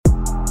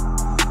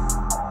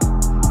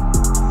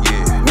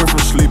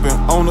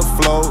on the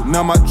floor.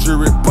 Now my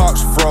jewelry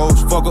box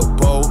froze. Fuck a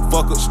bowl,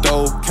 fuck a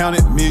stove.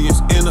 Counted millions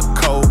in a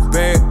cold.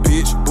 Bad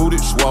bitch, booty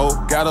swole.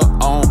 Got her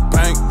on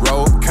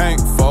bankroll.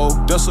 Can't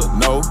fold, that's a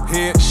no.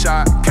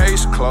 Headshot,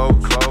 case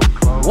closed.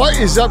 What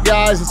is up,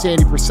 guys? It's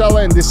Andy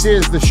Priscilla, and this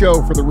is the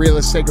show for the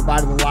realists. Say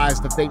goodbye to the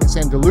lies, the fakeness,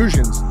 and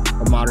delusions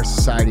of modern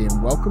society.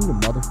 And welcome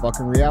to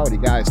motherfucking reality,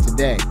 guys.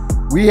 Today,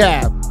 we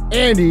have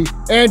Andy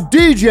and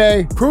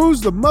DJ.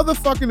 Cruise the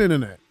motherfucking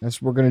internet. That's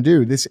what we're going to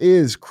do. This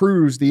is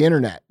Cruise the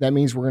Internet. That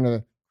means we're going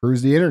to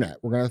cruise the internet.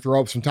 We're going to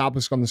throw up some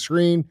topics on the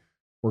screen.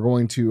 We're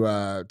going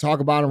to talk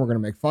about them. We're going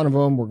to make fun of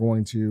them. We're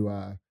going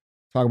to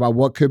talk about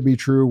what could be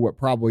true, what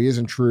probably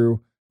isn't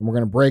true, and we're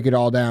going to break it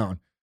all down.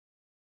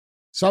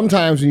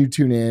 Sometimes when you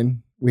tune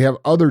in, we have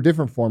other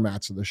different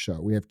formats of the show.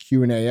 We have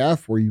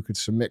Q&AF where you could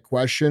submit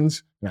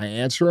questions and I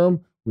answer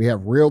them. We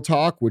have Real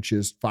Talk, which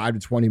is 5 to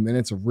 20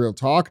 minutes of real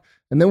talk.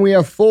 And then we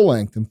have Full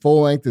Length, and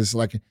Full Length is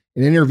like an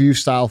interview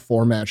style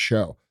format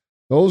show.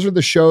 Those are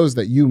the shows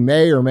that you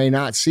may or may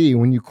not see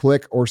when you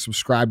click or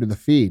subscribe to the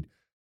feed.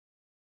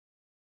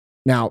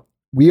 Now,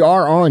 we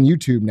are on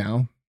YouTube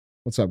now.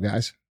 What's up,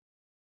 guys?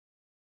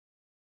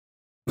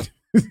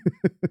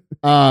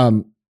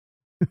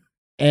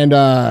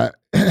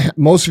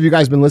 Most of you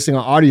guys have been listening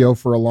on audio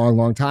for a long,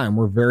 long time.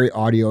 We're very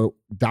audio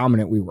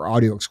dominant. We were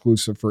audio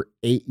exclusive for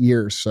 8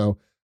 years. So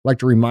I'd like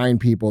to remind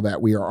people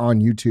that we are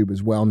on YouTube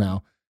as well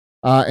now.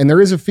 And there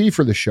is a fee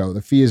for the show.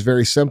 The fee is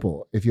very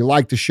simple. If you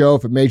liked the show,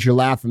 if it made you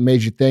laugh, if it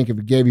made you think, if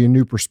it gave you a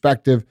new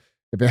perspective,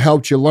 if it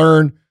helped you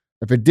learn,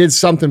 if it did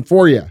something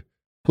for you,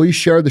 please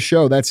share the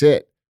show. That's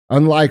it.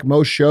 Unlike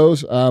most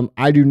shows,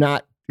 I do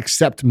not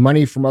accept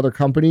money from other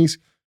companies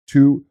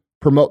to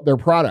promote their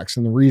products.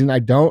 And the reason I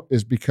don't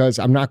is because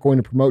I'm not going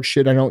to promote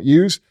shit I don't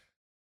use.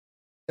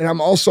 And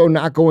I'm also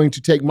not going to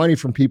take money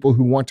from people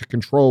who want to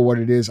control what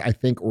it is I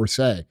think or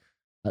say.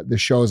 The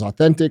show is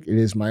authentic. It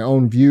is my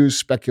own views,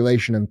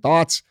 speculation, and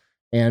thoughts.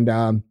 And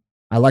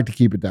I like to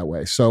keep it that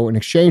way. So in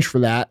exchange for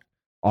that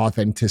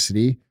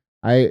authenticity,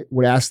 I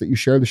would ask that you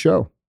share the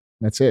show.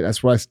 That's it.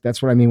 That's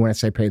what I mean when I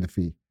say pay the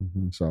fee.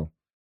 Mm-hmm. So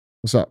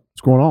what's up?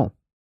 What's going on?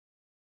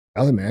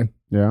 Nothing, man.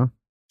 Yeah.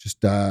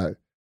 Just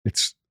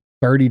it's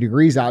 30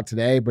 degrees out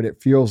today, but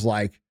it feels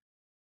like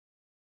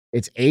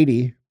it's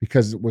 80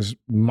 because it was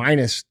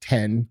minus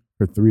 10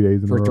 for 3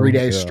 days. For 3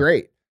 days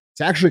straight.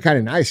 It's actually kind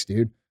of nice,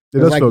 dude. It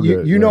does like feel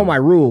good. You know my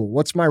rule.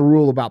 What's my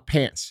rule about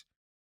pants?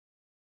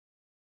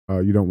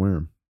 You don't wear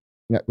them.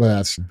 Yeah, well,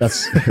 that's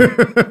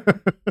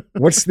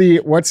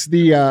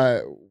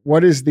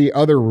what is the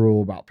other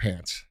rule about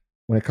pants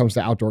when it comes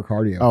to outdoor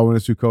cardio? Oh, when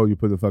it's too cold, you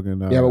put the fucking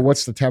yeah, but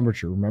what's the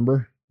temperature?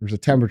 Remember, there's a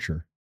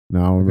temperature. No,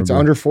 I don't remember. If it's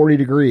under 40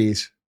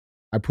 degrees,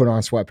 I put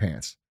on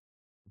sweatpants.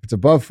 If it's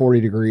above 40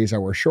 degrees, I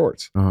wear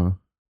shorts.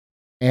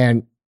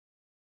 And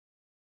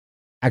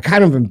I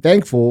kind of am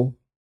thankful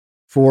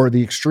for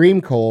the extreme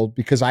cold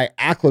because I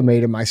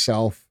acclimated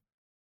myself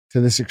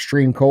to this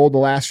extreme cold the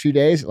last few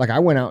days. Like I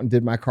went out and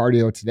did my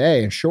cardio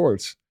today in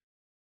shorts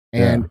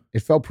and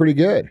it felt pretty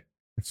good.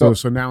 So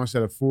now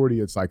instead of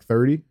 40, it's like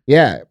 30?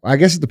 Yeah. I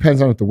guess it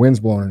depends on if the wind's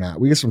blowing or not.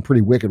 We get some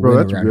pretty wicked wind.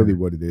 That's really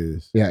what it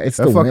is. Yeah. It's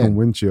that the fucking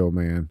wind chill,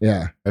 man.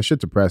 Yeah. That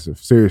shit's oppressive.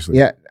 Seriously.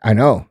 Yeah. I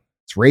know.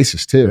 It's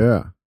racist too.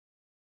 Yeah.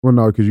 Well,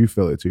 no, because you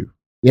feel it too.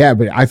 Yeah,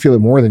 but I feel it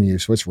more than you,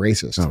 so it's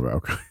racist. Oh,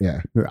 okay.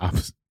 Yeah.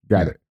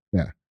 Got it.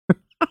 Yeah.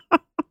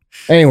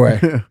 Anyway,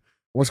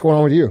 what's going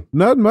on with you?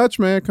 Nothing much,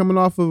 man. Coming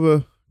off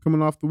the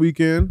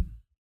weekend.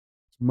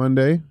 It's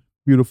Monday.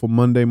 Beautiful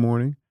Monday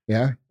morning.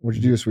 Yeah.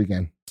 What'd you do this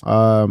weekend?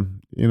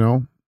 Hood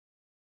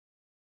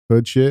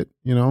shit,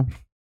 No.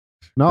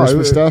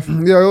 Christmas stuff? Yeah,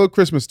 a little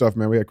Christmas stuff,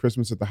 man. We had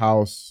Christmas at the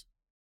house.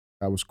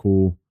 That was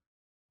cool.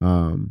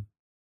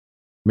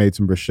 Made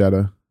some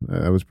bruschetta.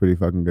 That was pretty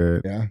fucking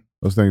good. Yeah.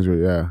 Those things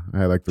were, I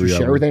had like 3 Did you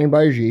share with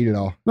anybody or did you eat it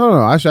all? No,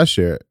 I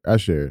share it.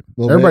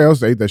 Everybody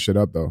else ate that shit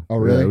up though. Oh,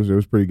 really? Yeah, it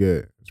was pretty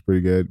good. It's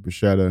pretty good.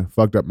 Bruschetta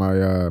fucked up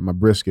my my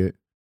brisket.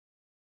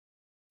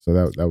 So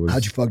that was.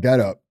 How'd you fuck that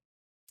up?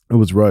 It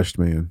was rushed,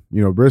 man.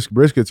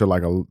 Briskets are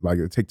like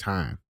it take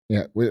time.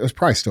 Yeah, it was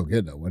probably still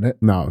good though, wasn't it?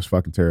 No, it was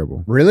fucking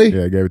terrible. Really?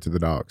 Yeah, I gave it to the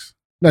dogs.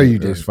 No, you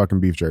did. It was didn't. fucking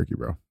beef jerky,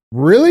 bro.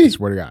 Really? I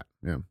swear to God.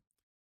 Yeah.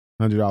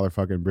 $100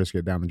 fucking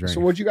brisket down the drain.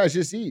 So what'd you guys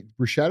just eat?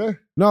 Bruschetta?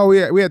 No, we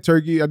had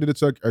turkey. I did a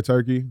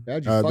turkey. Yeah,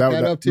 did you fuck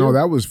that up too? No,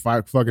 that was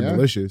fucking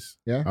delicious.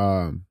 Yeah.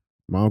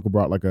 My uncle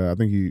brought I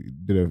think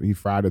he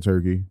fried a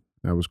turkey.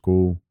 That was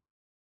cool.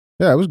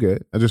 Yeah, it was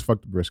good. I just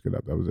fucked the brisket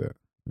up. That was it.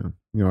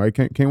 Yeah. I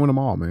can't win them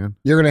all, man.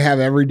 You're gonna have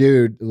every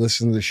dude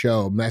listen to the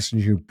show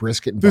message you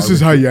brisket and this barbecue.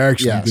 is how you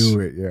actually do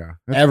it. Yeah.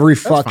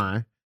 That's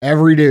fine.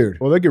 Every dude.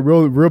 Well, they get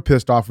real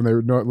pissed off when they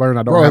learn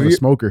I don't have a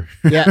smoker.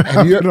 Yeah.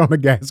 Have you put it on a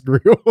gas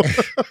grill?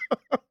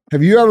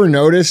 Have you ever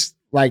noticed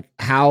like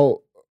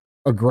how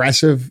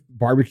aggressive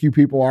barbecue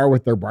people are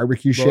with their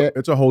barbecue shit?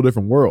 It's a whole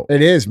different world.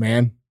 It is,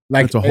 man.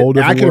 Like it's a whole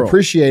different I can world.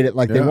 appreciate it.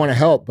 Like they want to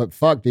help, but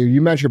fuck, dude,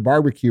 you mentioned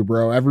barbecue,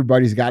 bro.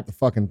 Everybody's got the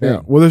fucking thing.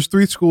 Yeah. Well, there's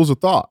 3 schools of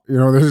thought.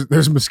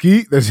 There's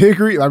mesquite, there's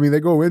hickory. I mean, they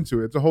go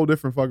into it. It's a whole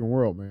different fucking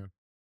world, man.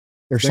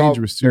 There's salt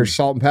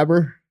and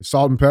pepper.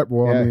 Salt and pepper.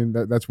 Well, Yeah. I mean,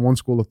 that's one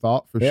school of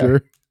thought for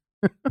sure.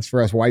 It's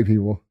for us white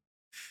people.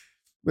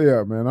 But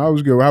yeah, man, I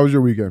was good. How was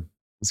your weekend?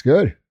 It's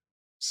good.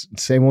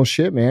 Same old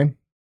shit, man.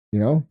 You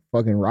know,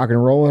 fucking rocking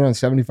and rolling on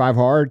 75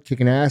 hard,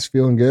 kicking ass,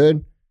 feeling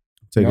good.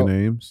 Taking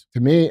names. To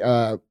me,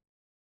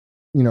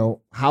 you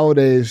know,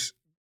 holidays,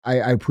 I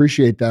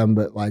appreciate them,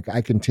 but like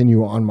I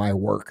continue on my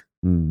work.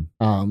 Mm.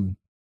 You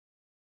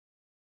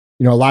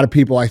know, a lot of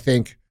people, I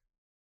think,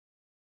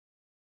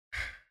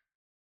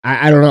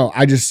 I don't know.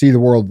 I just see the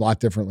world a lot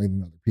differently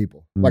than other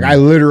people. Like I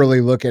literally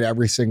look at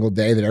every single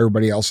day that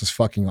everybody else is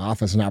fucking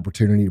off as an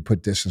opportunity to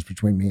put distance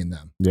between me and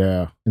them.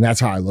 Yeah. And that's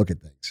how I look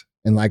at things.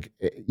 And like,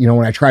 you know,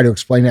 when I try to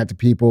explain that to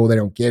people, they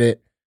don't get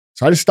it.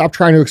 So I just stop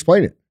trying to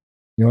explain it.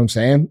 You know what I'm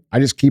saying? I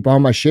just keep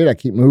on my shit. I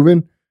keep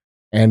moving.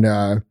 And,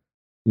 you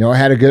know,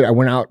 I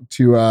went out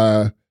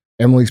to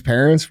Emily's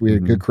parents. We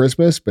had a good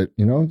Christmas, but,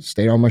 you know,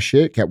 stayed on my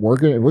shit, kept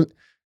working.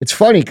 It's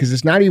funny because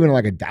it's not even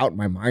like a doubt in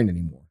my mind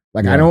anymore.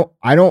 Like I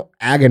don't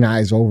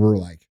agonize over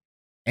like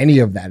any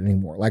of that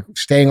anymore. Like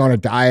staying on a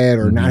diet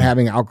or not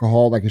having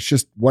alcohol. Like it's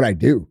just what I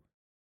do.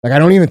 Like I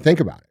don't even think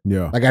about it.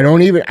 Yeah. Like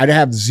I'd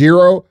have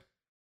zero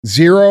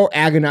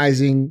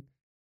agonizing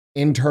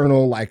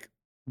internal like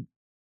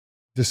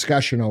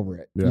discussion over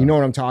it. Yeah. You know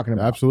what I'm talking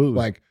about? Absolutely.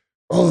 Like,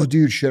 oh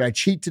dude, should I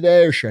cheat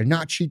today or should I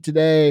not cheat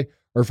today?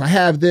 Or if I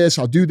have this,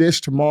 I'll do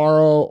this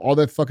tomorrow. All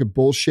that fucking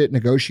bullshit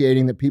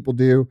negotiating that people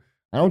do.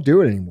 I don't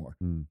do it anymore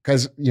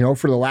because, you know,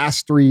 for the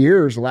last 3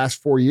 years, the last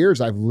 4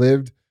 years, I've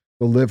lived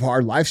the live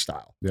hard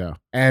lifestyle. Yeah.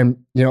 And,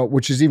 you know,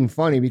 which is even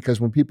funny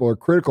because when people are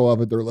critical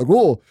of it, they're like,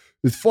 oh,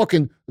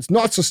 it's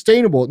not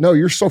sustainable. No,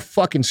 you're so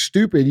fucking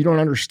stupid. You don't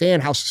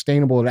understand how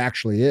sustainable it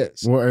actually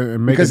is. Well,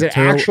 because it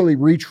actually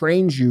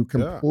retrains you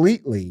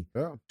completely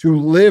to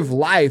live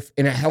life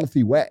in a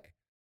healthy way.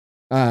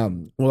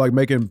 Well, like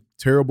making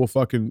terrible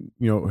fucking,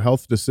 you know,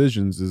 health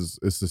decisions is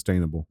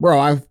sustainable. Bro,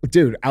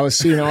 I was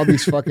seeing all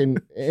these fucking,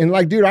 and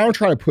like, dude, I don't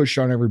try to push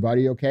on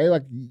everybody, okay?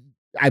 Like,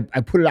 I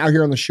put it out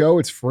here on the show.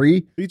 It's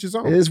free. Each his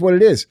own. It is what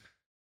it is.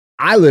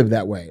 I live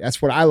that way.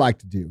 That's what I like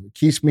to do. It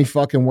keeps me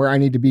fucking where I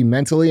need to be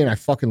mentally, and I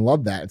fucking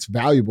love that. It's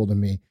valuable to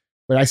me.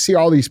 But I see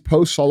all these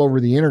posts all over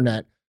the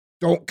internet.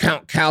 Don't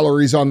count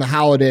calories on the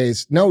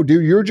holidays. No,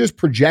 dude, you're just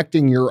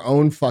projecting your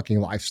own fucking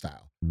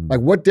lifestyle.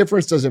 Like, what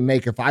difference does it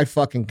make if I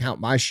fucking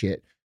count my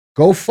shit?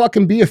 Go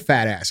fucking be a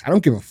fat ass. I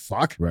don't give a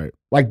fuck. Right.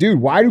 Like,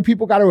 dude, why do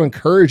people got to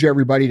encourage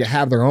everybody to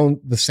have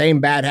the same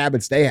bad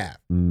habits they have?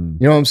 You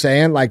know what I'm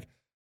saying? Like,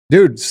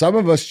 dude, some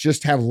of us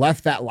just have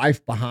left that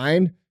life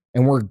behind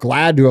and we're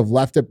glad to have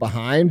left it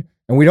behind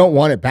and we don't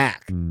want it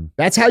back.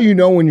 That's how you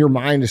know when your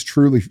mind is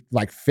truly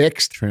like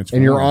fixed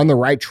and you're on the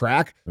right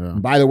track. Yeah.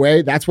 By the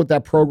way, that's what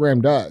that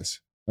program does.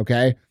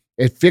 Okay.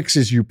 It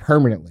fixes you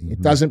permanently.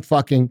 It doesn't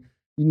fucking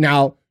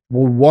now.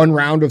 Will one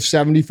round of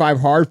 75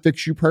 hard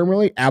fix you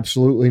permanently?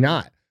 Absolutely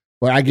not.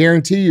 But I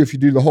guarantee you, if you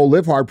do the whole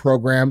Live Hard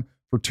program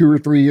for 2 or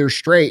 3 years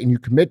straight and you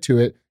commit to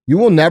it, you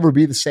will never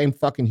be the same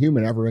fucking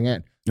human ever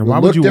again. And why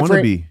would you want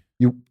to be?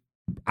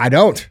 I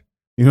don't.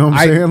 You know what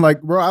I'm saying?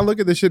 Like, bro, I look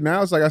at this shit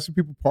now. It's like I see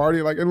people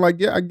party, like, and like,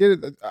 yeah, I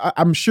get it.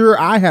 I'm sure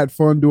I had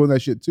fun doing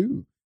that shit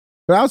too.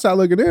 But outside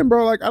looking in,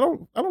 bro, like I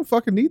don't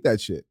fucking need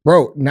that shit,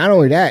 bro. Not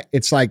only that,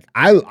 it's like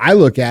I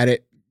look at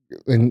it,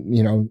 and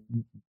you know.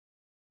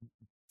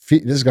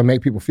 This is going to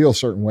make people feel a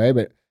certain way,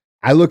 but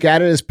I look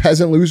at it as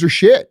peasant loser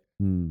shit.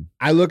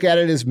 I look at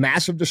it as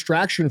massive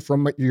distraction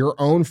from your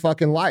own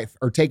fucking life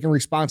or taking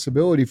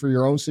responsibility for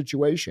your own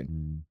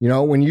situation. You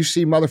know, when you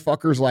see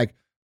motherfuckers like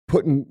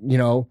putting, you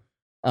know,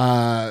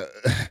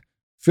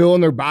 filling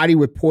their body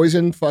with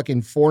poison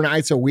fucking 4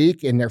 nights a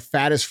week and they're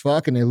fat as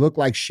fuck and they look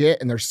like shit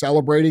and they're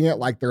celebrating it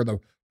like they're the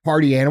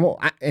party animal.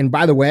 And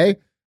by the way,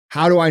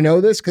 how do I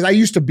know this? Because I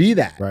used to be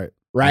that.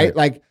 Right?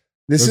 Like,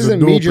 this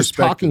isn't me just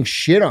talking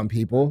shit on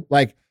people.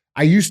 Like,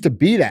 I used to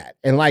be that.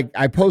 And like,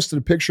 I posted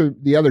a picture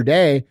the other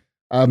day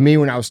of me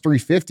when I was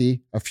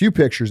 350, a few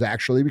pictures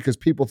actually, because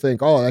people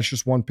think, oh, that's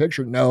just one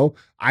picture. No,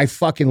 I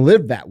fucking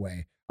lived that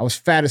way. I was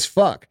fat as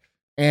fuck.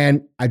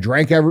 And I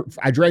drank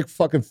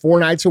fucking 4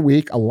 nights a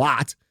week, a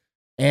lot.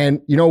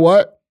 And you know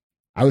what?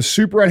 I was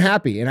super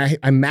unhappy. And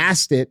I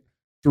masked it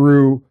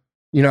through,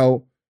 you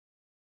know,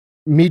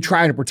 me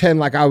trying to pretend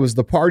like I was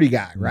the party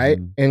guy, right?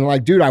 And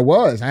like, dude, I had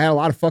a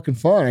lot of fucking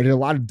fun. I did a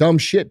lot of dumb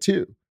shit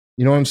too.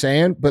 You know what I'm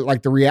saying? But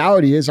like the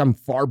reality is I'm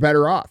far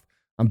better off.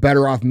 I'm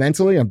better off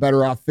mentally. I'm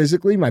better off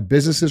physically. My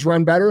businesses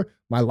run better.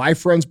 My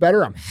life runs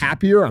better. I'm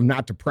happier. I'm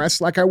not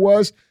depressed like I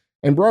was.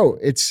 And bro,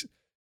 it's,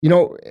 you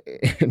know,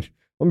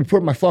 let me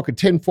put my fucking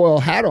tinfoil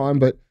hat on,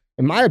 but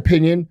in my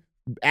opinion,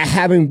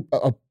 having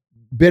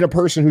been a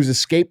person who's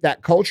escaped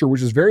that culture,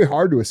 which is very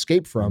hard to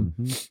escape from,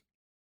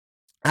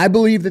 I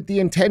believe that the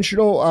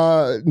intentional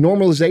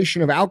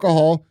normalization of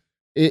alcohol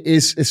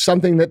is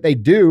something that they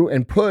do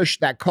and push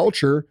that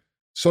culture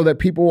so that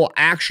people will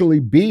actually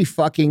be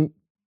fucking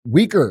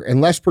weaker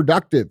and less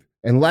productive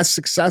and less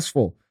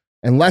successful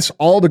and less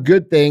all the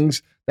good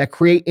things that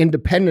create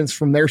independence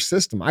from their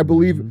system. I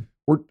believe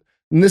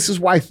and this is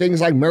why things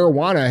like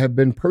marijuana have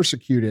been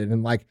persecuted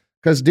and like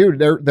Because, dude,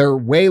 they're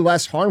way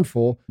less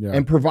harmful Yeah.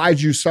 and provide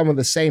you some of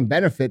the same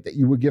benefit that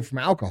you would get from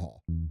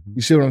alcohol.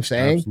 You see what I'm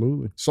saying?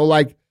 Absolutely. So,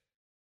 like,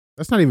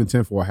 That's not even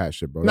tinfoil hat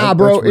shit, bro. nah,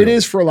 bro, it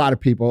is for a lot of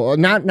people.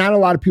 Not a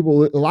lot of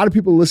people. A lot of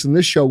people who listen to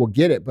this show will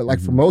get it, but like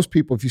for most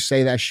people, if you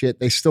say that shit,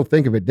 they still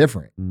think of it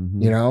different.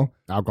 You know?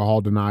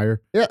 Alcohol denier.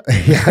 Yeah,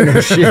 yeah,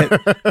 no shit,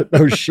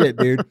 no shit,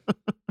 dude.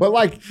 But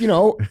like, you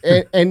know,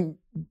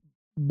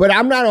 but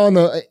I'm not on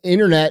the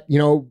internet, you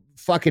know,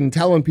 fucking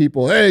telling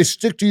people, hey,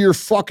 stick to your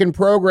fucking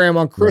program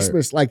on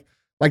Christmas. Like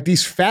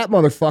these fat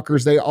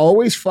motherfuckers, they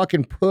always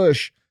fucking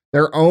push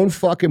their own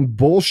fucking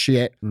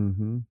bullshit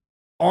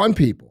on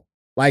people.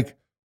 Like,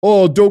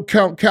 oh, don't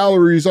count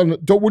calories on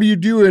what are you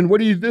doing? What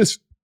are you this?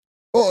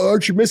 Oh,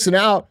 aren't you missing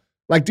out?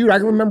 Like, dude, I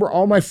can remember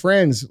all my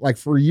friends, like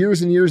for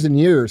years and years and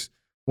years,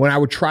 when I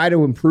would try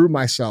to improve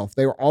myself,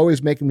 they were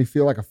always making me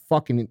feel like a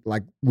fucking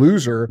like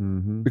loser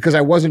because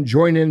I wasn't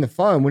joining in the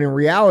fun. When in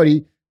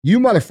reality, you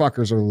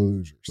motherfuckers are the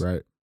losers.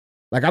 Right.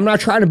 Like, I'm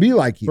not trying to be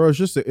like you. Bro, it's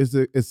just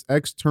it's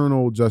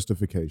external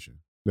justification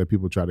that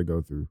people try to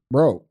go through.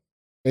 Bro.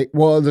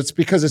 That's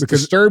because it's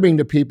disturbing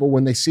to people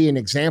when they see an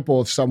example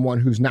of someone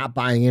who's not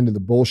buying into the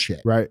bullshit.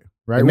 Right.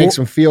 It makes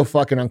them feel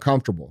fucking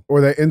uncomfortable.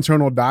 Or that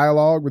internal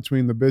dialogue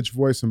between the bitch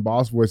voice and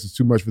boss voice is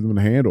too much for them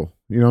to handle.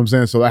 You know what I'm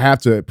saying? So they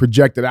have to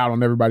project it out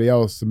on everybody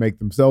else to make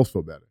themselves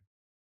feel better.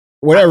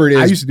 Whatever it is.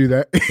 I used to do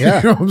that. Yeah.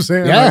 You know what I'm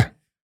saying? Yeah. Like,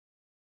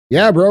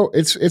 yeah, bro.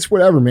 It's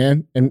whatever,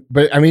 man.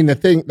 But I mean,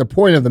 the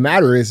point of the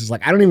matter is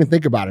like, I don't even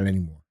think about it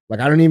anymore. Like,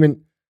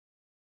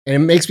 and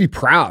it makes me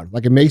proud.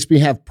 Like, it makes me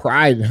have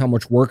pride in how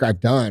much work I've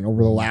done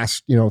over the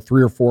last, 3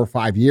 or 4 or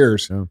 5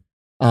 years.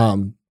 Yeah.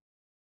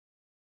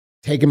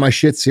 Taking my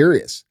shit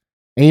serious.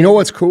 And you know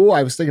what's cool?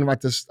 I was thinking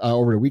about this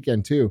over the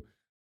weekend too,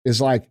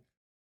 is like,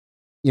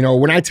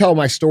 when I tell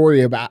my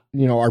story about,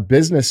 our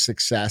business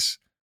success,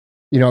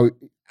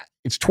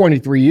 it's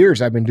 23 years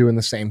I've been doing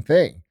the same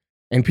thing.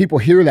 And people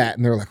hear that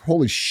and they're like,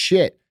 holy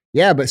shit.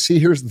 Yeah, but see,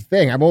 here's the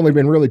thing. I've only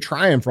been really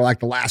trying for like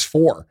the last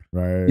 4.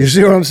 Right. You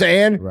see what I'm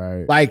saying?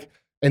 Right. Like,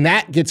 and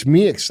that gets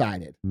me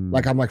excited.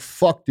 Like, I'm like,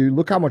 fuck, dude,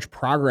 look how much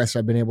progress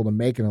I've been able to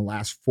make in the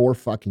last 4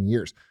 fucking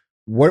years.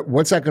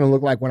 What's that going to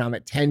look like when I'm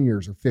at 10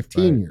 years or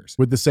 15 years?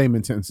 With the same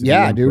intensity.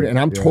 Yeah, dude. And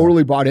I'm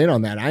totally bought in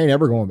on that. I ain't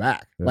ever going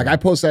back. Yeah. Like, I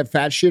post that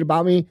fat shit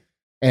about me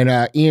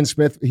and Ian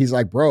Smith, he's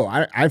like, bro,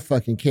 I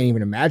fucking can't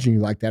even imagine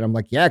you like that. I'm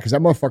like, yeah, because that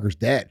motherfucker's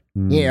dead.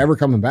 He ain't ever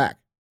coming back.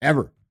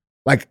 Ever.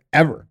 Like,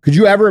 ever. Could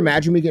you ever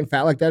imagine me getting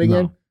fat like that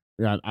again?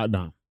 No. Yeah,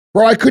 no.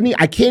 Bro, I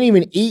can't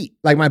even eat.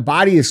 Like, my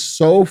body is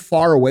so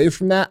far away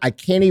from that. I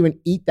can't even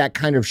eat that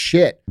kind of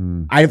shit.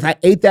 If I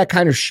ate that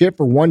kind of shit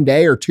for 1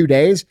 day or 2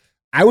 days,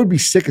 I would be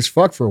sick as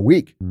fuck for a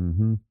week.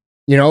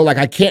 Like,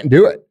 I can't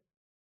do it.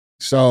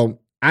 So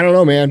I don't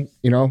know, man.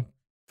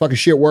 Fucking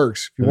shit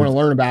works. If you want to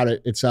learn about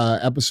it, it's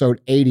episode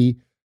 80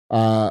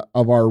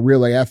 of our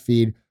Real AF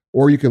feed,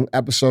 or you can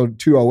episode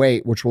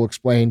 208, which will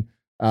explain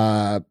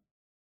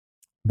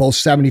both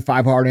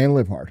 75 hard and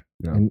live hard.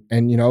 Yeah.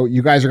 And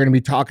you guys are going to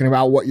be talking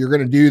about what you're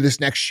going to do this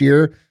next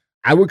year.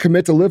 I would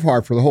commit to live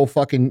hard for the whole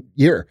fucking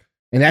year.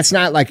 And that's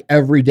not like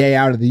every day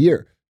out of the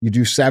year. You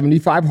do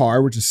 75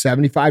 hard, which is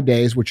 75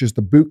 days, which is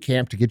the boot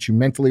camp to get you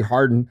mentally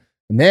hardened.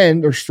 And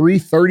then there's 3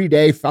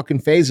 30-day fucking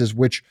phases,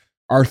 which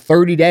are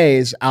 30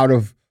 days out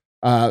of,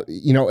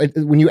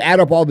 when you add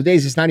up all the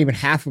days, it's not even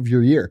half of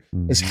your year.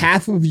 Is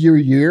half of your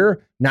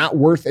year not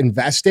worth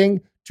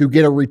investing to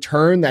get a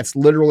return that's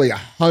literally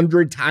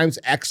 100 times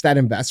X that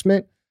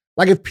investment?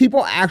 Like, if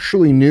people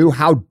actually knew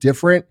how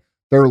different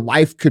their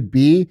life could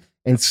be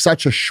in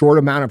such a short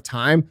amount of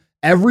time,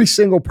 every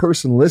single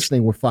person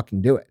listening would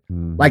fucking do it.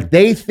 Like,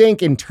 they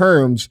think in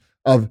terms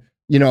of,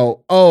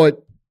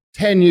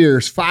 10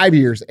 years, 5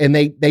 years, and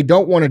they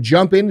don't want to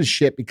jump into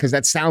shit because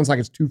that sounds like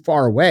it's too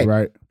far away.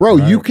 Right. Bro,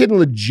 you can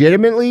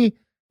legitimately,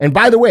 and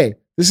by the way,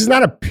 this is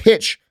not a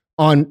pitch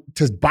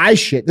to buy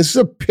shit. This is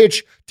a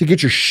pitch to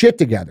get your shit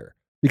together,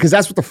 because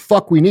that's what the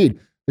fuck we need.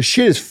 The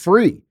shit is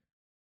free.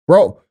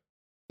 Bro,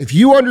 if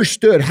you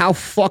understood how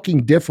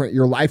fucking different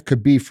your life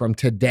could be from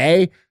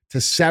today to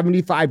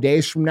 75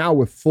 days from now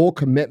with full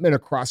commitment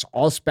across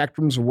all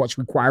spectrums of what's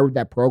required with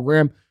that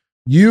program,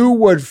 you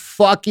would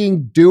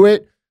fucking do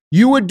it.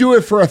 You would do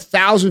it for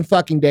 1,000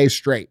 fucking days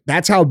straight.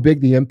 That's how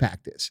big the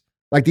impact is.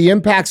 Like, the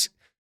impact's,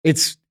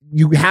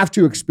 you have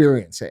to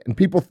experience it. And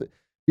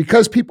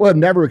because people have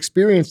never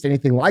experienced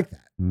anything like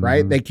that,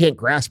 right? They can't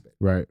grasp it.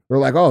 Right. They're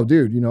like, oh,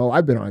 dude,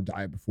 I've been on a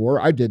diet before.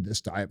 I did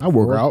this diet before.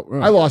 I work out.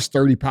 I lost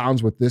 30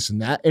 pounds with this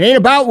and that. It ain't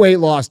about weight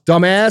loss,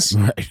 dumbass.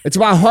 Right. It's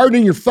about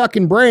hardening your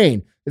fucking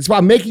brain. It's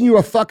about making you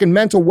a fucking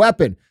mental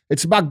weapon.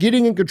 It's about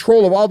getting in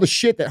control of all the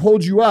shit that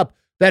holds you up,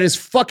 that is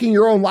fucking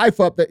your own life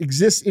up, that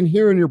exists in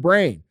here in your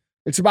brain.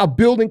 It's about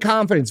building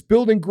confidence,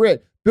 building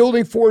grit,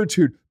 building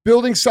fortitude,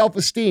 building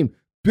self-esteem,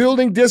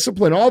 building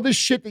discipline, all this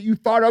shit that you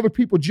thought other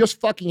people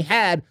just fucking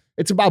had.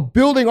 It's about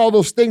building all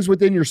those things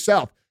within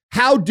yourself.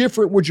 How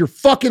different would your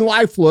fucking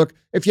life look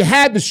if you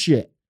had the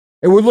shit?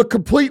 It would look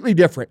completely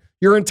different.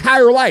 Your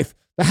entire life.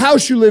 The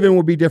house you live in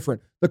would be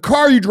different. The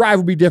car you drive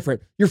will be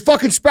different. Your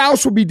fucking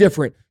spouse will be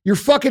different. Your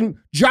fucking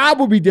job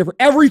will be different.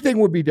 Everything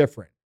would be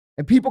different.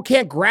 And people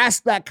can't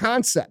grasp that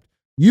concept.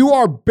 You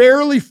are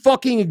barely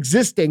fucking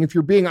existing if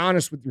you're being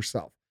honest with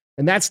yourself.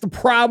 And that's the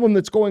problem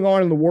that's going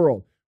on in the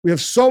world. We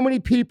have so many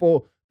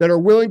people that are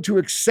willing to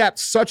accept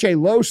such a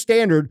low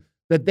standard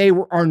that they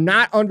are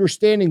not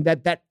understanding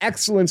that that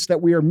excellence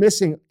that we are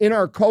missing in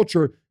our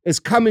culture is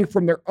coming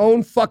from their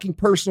own fucking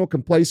personal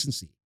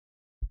complacency.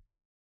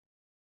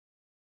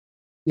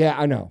 Yeah,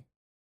 I know.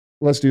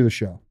 Let's do the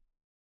show.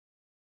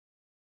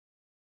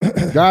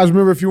 Guys,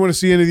 remember, if you want to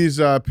see any of these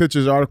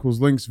pictures,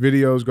 articles, links,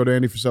 videos, go to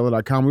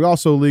andyfrisella.com. We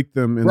also leak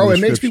them in the description.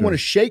 Bro, it makes me want to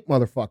shake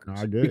motherfuckers.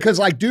 I get it. Because,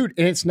 like, dude,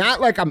 and it's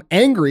not like I'm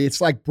angry. It's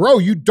like, bro,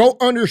 you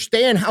don't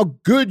understand how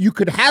good you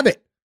could have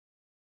it.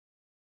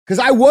 Because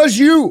I was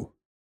you.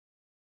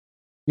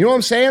 You know what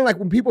I'm saying? Like,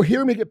 when people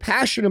hear me get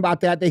passionate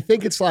about that, they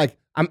think it's like,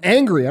 I'm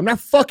angry. I'm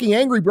not fucking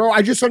angry, bro.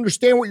 I just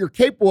understand what you're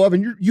capable of,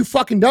 and you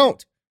fucking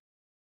don't.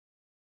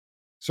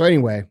 So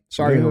anyway,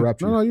 sorry to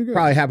interrupt you. No, you're good.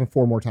 Probably happen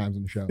 4 more times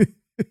in the show.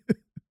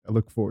 I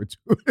look forward to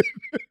it.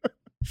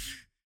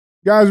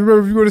 Guys,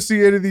 remember, if you want to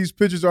see any of these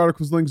pictures,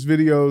 articles, links,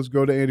 videos,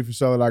 go to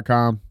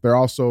andyfrisella.com. They're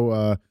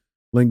also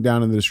linked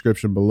down in the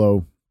description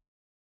below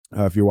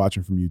if you're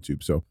watching from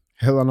YouTube. So,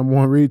 headline number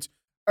 1 reads,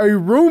 a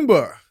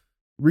Roomba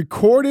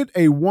recorded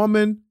a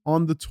woman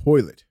on the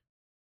toilet.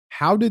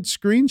 How did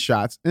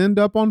screenshots end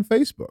up on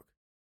Facebook?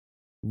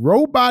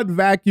 Robot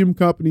vacuum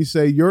companies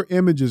say your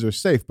images are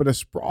safe, but a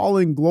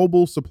sprawling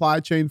global supply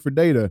chain for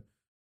data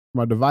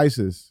from our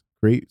devices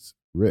creates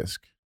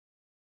risk.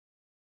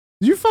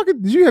 Have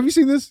you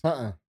seen this?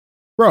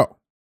 Bro.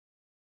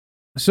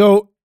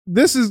 So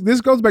this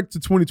goes back to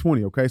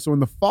 2020, okay? So in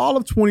the fall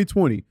of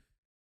 2020,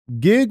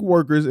 gig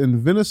workers in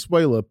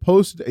Venezuela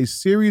posted a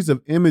series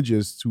of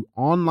images to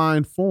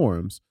online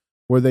forums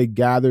where they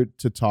gathered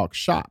to talk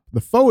shop.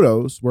 The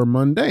photos were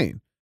mundane,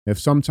 if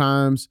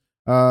sometimes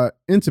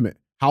intimate.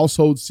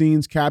 Household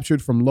scenes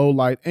captured from low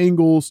light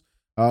angles,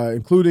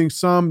 including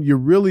some you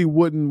really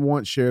wouldn't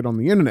want shared on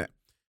the internet.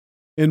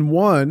 In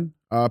one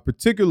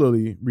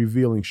particularly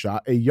revealing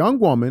shot, a young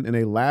woman in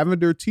a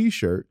lavender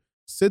t-shirt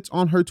sits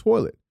on her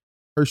toilet,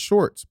 her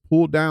shorts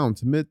pulled down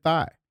to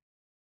mid-thigh.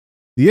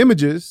 The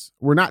images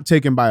were not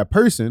taken by a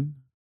person,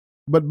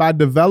 but by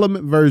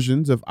development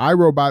versions of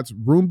iRobot's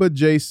Roomba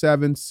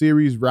J7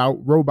 series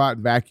robot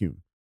vacuum.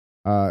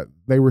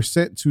 They were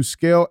sent to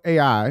Scale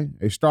AI,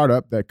 a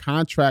startup that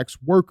contracts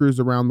workers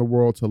around the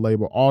world to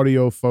label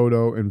audio,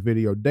 photo, and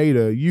video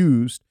data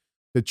used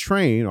to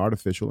train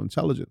artificial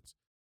intelligence.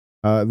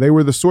 They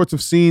were the sorts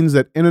of scenes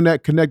that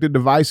internet-connected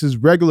devices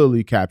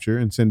regularly capture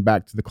and send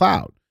back to the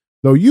cloud,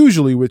 though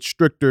usually with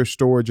stricter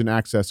storage and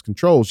access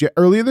controls. Yet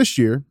earlier this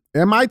year,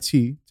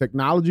 MIT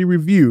Technology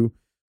Review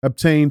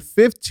obtained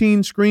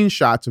 15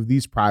 screenshots of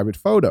these private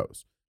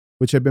photos,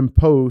 which had been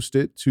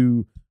posted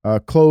to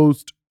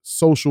closed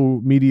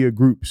social media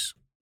groups.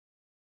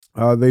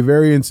 They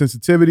vary in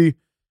sensitivity.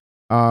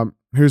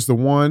 Here's the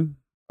one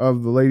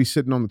of the lady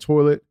sitting on the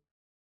toilet.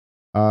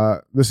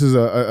 This is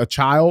a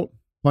child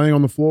playing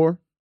on the floor.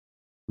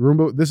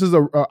 Roomba. This is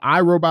a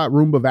iRobot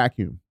Roomba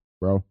vacuum,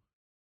 bro.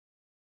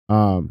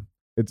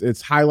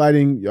 It's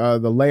highlighting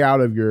the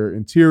layout of your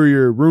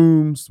interior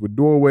rooms with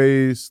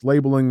doorways,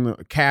 labeling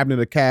a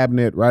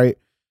cabinet, right?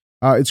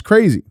 It's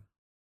crazy.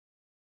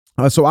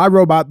 So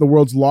iRobot, the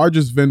world's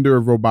largest vendor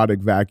of robotic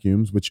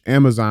vacuums, which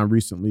Amazon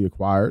recently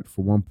acquired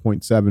for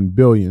 $1.7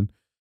 billion,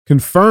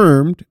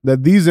 confirmed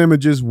that these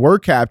images were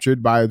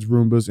captured by its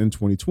Roombas in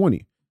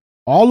 2020.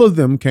 All of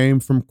them came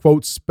from,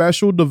 quote,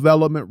 special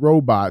development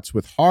robots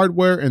with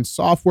hardware and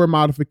software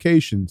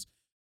modifications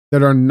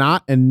that are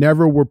not and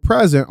never were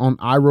present on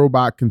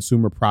iRobot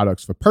consumer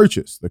products for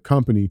purchase, the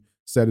company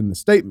said in the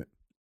statement.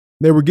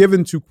 They were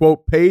given to,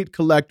 quote, paid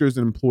collectors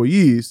and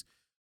employees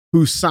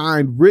who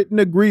signed written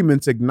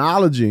agreements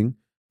acknowledging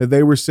that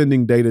they were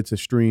sending data to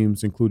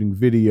streams, including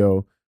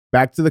video,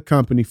 back to the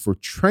company for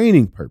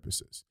training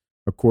purposes.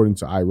 According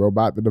to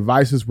iRobot, the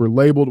devices were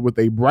labeled with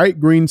a bright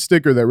green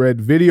sticker that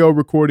read video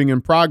recording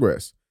in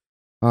progress.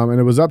 And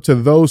it was up to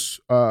those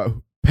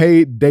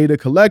paid data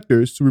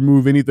collectors to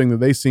remove anything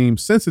that they seem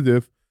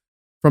sensitive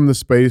from the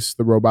space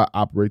the robot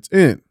operates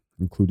in,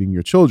 including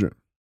your children.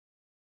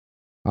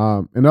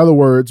 In other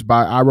words,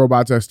 by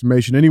iRobot's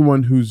estimation,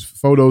 anyone whose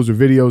photos or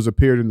videos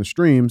appeared in the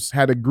streams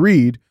had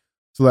agreed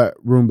to let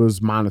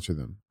Roombas monitor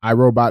them.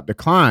 iRobot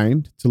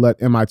declined to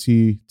let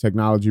MIT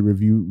Technology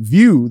Review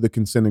view the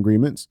consent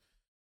agreements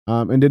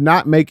and did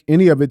not make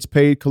any of its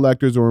paid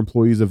collectors or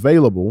employees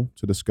available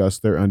to discuss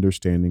their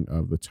understanding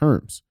of the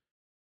terms.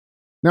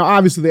 Now,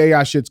 obviously, the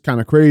AI shit's kind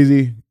of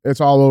crazy.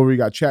 It's all over. You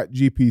got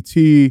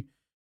ChatGPT.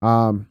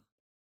 And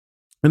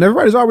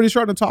everybody's already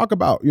starting to talk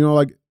about,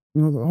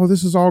 oh,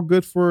 this is all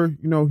good for,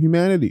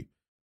 humanity.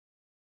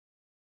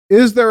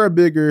 Is there a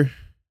bigger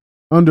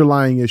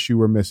underlying issue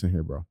we're missing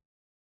here, bro?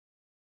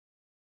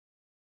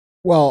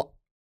 Well,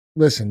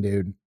 listen,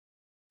 dude.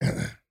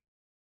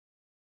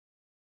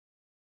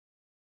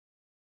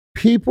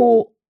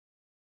 People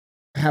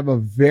have a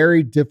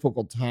very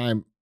difficult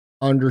time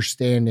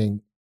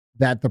understanding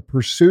that the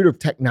pursuit of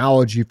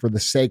technology for the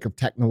sake of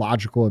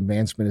technological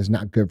advancement is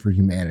not good for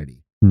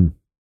humanity.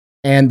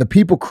 And the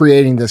people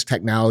creating this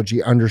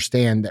technology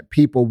understand that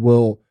people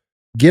will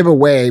give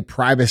away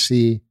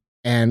privacy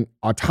and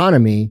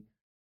autonomy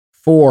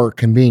for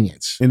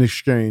convenience. In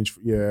exchange.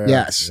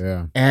 Yes.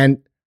 Yeah. And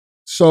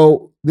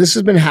so this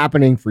has been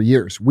happening for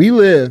years. We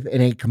live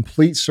in a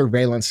complete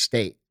surveillance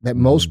state that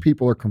most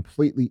people are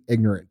completely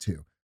ignorant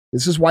to.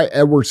 This is why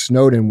Edward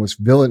Snowden was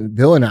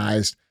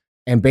villainized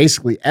and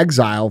basically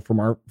exiled from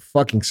our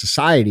fucking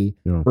society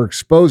for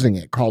exposing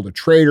it, called a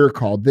traitor,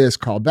 called this,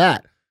 called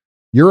that.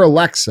 Your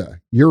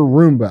Alexa, your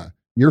Roomba,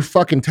 your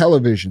fucking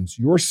televisions,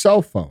 your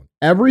cell phone,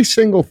 every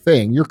single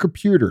thing, your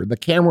computer, the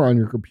camera on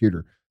your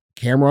computer,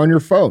 camera on your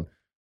phone,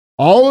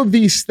 all of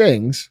these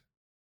things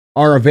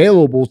are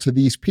available to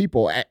these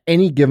people at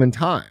any given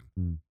time.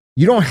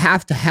 You don't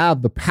have to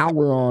have the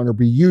power on or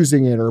be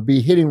using it or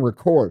be hitting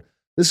record.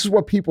 This is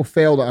what people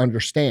fail to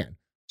understand.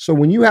 So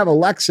when you have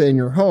Alexa in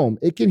your home,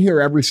 it can hear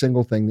every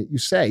single thing that you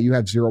say. You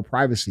have zero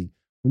privacy.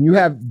 When you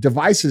have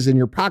devices in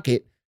your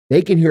pocket,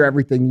 they can hear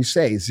everything you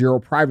say, zero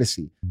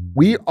privacy.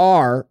 We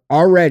are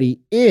already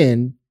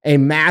in a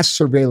mass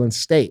surveillance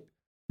state.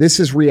 This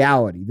is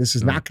reality. This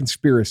is not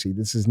conspiracy.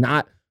 This is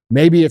not,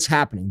 maybe it's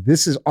happening.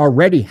 This has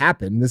already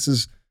happened. This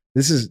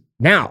is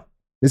now.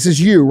 This is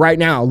you right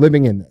now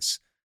living in this.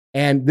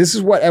 And this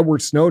is what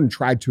Edward Snowden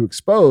tried to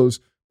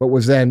expose, but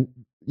was then,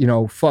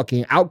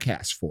 fucking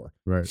outcast for.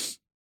 Right.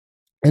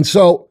 And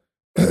so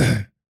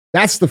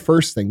that's the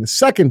first thing. The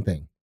second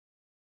thing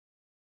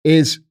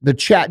is the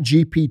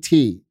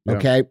ChatGPT.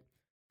 Okay.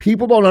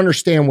 People don't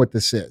understand what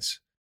this is.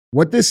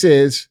 What this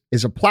is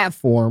a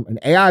platform, an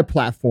AI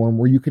platform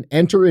where you can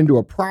enter into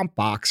a prompt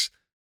box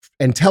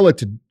and tell it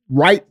to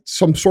write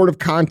some sort of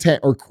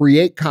content or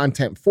create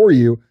content for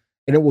you,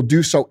 and it will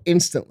do so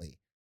instantly.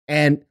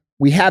 And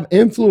we have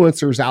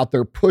influencers out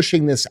there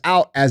pushing this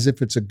out as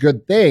if it's a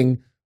good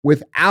thing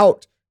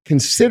without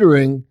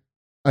considering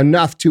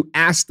enough to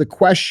ask the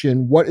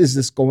question, what is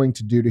this going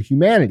to do to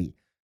humanity?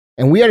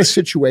 And we had a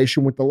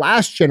situation with the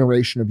last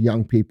generation of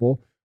young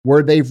people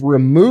where they've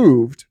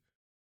removed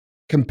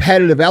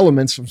competitive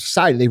elements from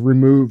society. They've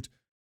removed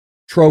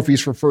trophies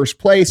for first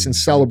place and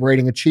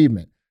celebrating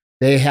achievement.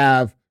 They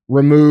have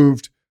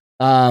removed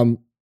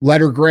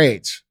letter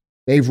grades.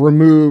 They've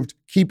removed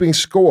keeping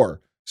score.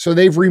 So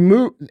they've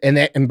removed,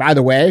 and by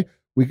the way,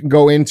 we can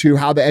go into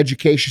how the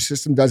education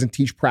system doesn't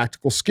teach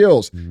practical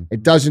skills.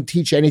 It doesn't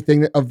teach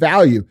anything of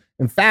value.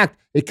 In fact,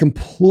 it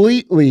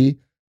completely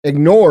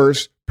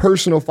ignores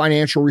personal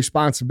financial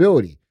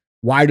responsibility.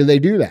 Why do they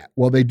do that?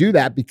 Well, they do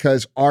that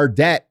because our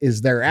debt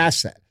is their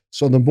asset.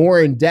 So the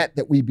more in debt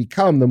that we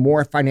become, the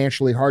more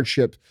financially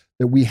hardship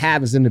that we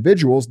have as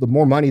individuals, the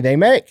more money they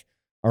make.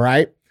 All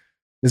right.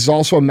 This is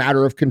also a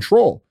matter of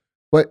control.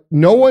 But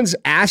no one's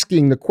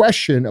asking the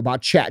question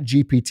about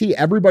ChatGPT.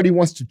 Everybody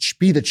wants to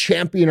be the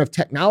champion of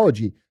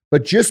technology.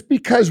 But just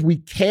because we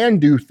can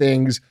do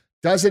things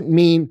doesn't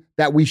mean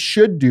that we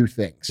should do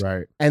things.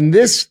 Right. And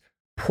this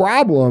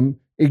problem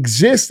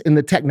exists in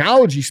the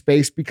technology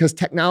space because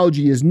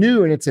technology is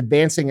new and it's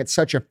advancing at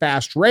such a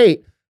fast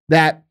rate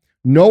that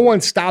no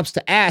one stops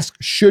to ask,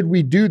 should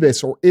we do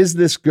this, or is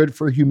this good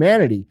for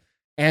humanity?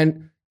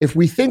 And if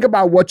we think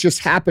about what just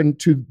happened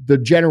to the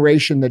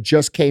generation that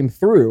just came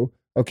through,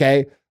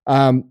 okay,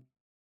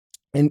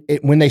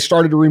 when they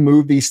started to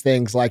remove these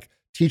things like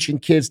teaching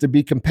kids to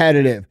be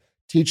competitive,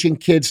 teaching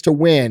kids to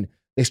win,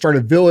 they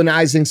started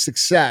villainizing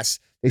success.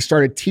 They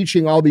started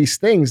teaching all these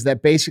things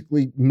that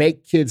basically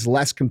make kids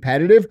less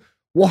competitive.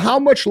 Well, how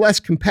much less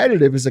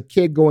competitive is a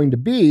kid going to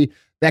be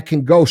that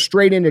can go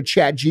straight into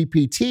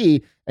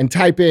ChatGPT and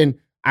type in,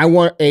 I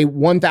want a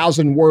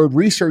 1,000 word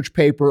research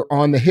paper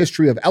on the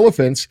history of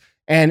elephants,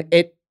 and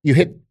you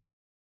hit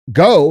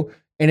go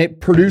and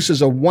it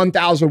produces a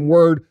 1,000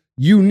 word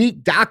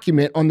unique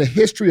document on the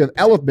history of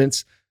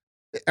elephants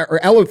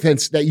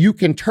that you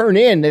can turn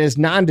in that is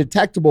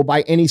non-detectable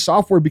by any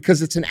software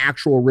because it's an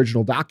actual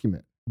original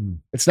document.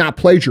 It's not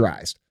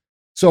plagiarized.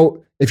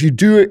 So if you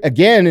do it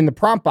again in the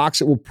prompt box,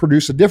 it will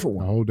produce a different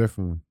one. A whole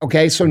different one.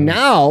 Okay, so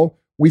now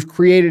we've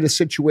created a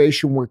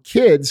situation where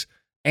kids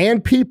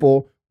and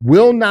people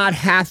will not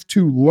have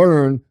to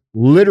learn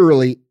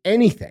literally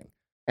anything.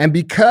 And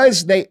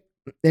because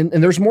and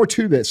there's more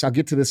to this, I'll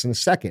get to this in a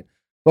second,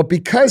 but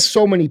because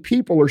so many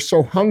people are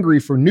so hungry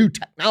for new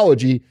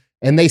technology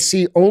and they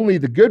see only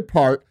the good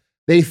part,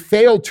 they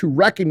fail to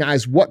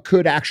recognize what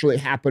could actually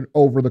happen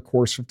over the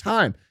course of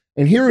time.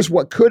 And here's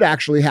what could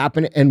actually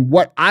happen and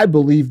what I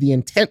believe the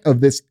intent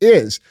of this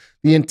is.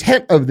 The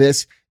intent of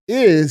this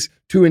is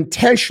to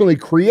intentionally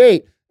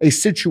create a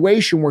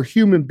situation where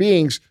human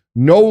beings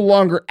no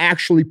longer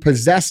actually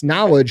possess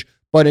knowledge,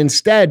 but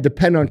instead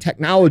depend on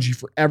technology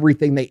for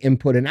everything they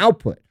input and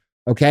output.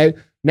 Okay.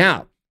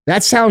 Now,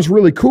 that sounds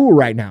really cool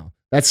right now.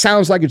 That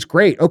sounds like it's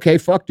great. Okay,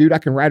 fuck, dude, I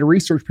can write a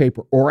research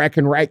paper or I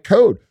can write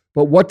code.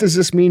 But what does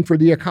this mean for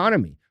the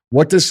economy?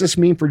 What does this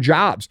mean for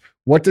jobs?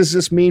 What does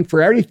this mean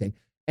for everything?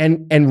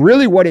 And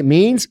really what it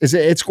means is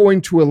that it's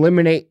going to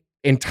eliminate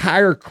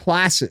entire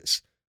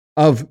classes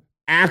of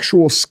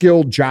actual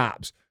skilled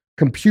jobs,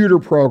 computer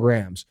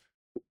programs,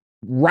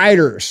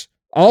 writers,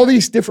 all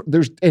these different,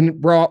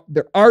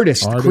 they're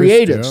artists,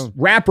 creatives,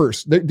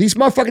 rappers. These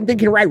motherfucking things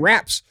can write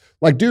raps.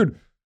 Like, dude,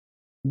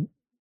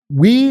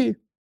 we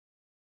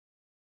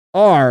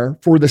are,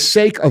 for the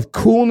sake of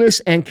coolness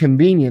and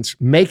convenience,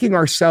 making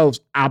ourselves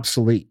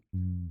obsolete.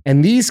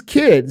 And these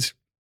kids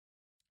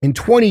in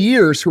 20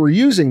 years who are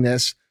using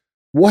this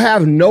will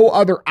have no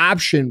other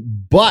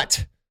option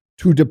but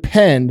to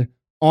depend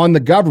on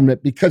the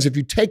government, because if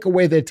you take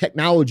away the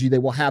technology, they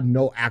will have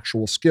no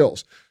actual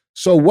skills.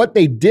 So what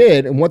they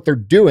did and what they're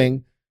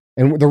doing,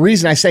 and the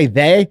reason I say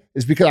they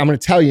is because I'm going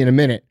to tell you in a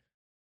minute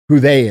who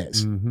they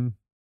is. Mm-hmm.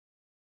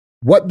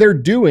 What they're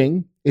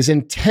doing is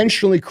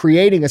intentionally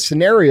creating a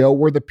scenario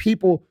where the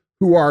people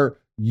who are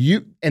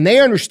and they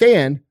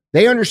understand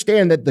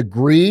that the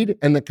greed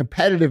and the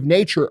competitive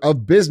nature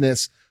of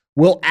business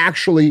will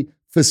actually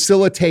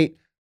facilitate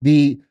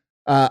the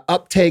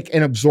uptake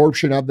and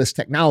absorption of this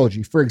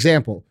technology. For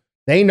example,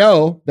 they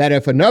know that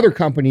if another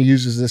company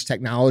uses this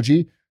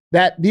technology,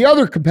 that the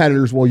other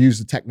competitors will use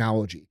the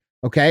technology.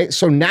 Okay.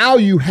 So now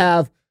you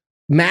have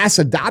mass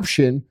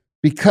adoption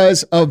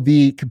because of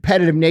the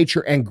competitive nature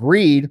and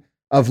greed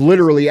of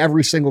literally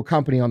every single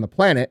company on the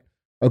planet.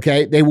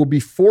 Okay. They will be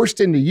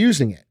forced into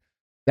using it.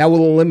 That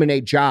will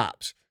eliminate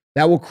jobs.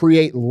 That will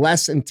create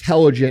less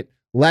intelligent,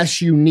 less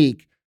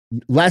unique,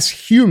 less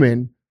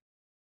human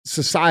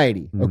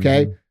society.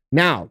 Okay. Mm-hmm.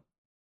 Now,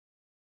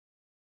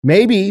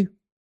 maybe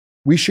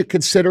we should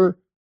consider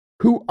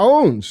who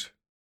owns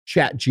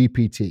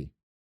ChatGPT.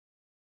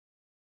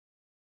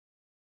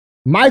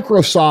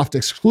 Microsoft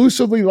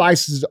exclusively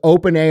licenses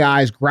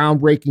OpenAI's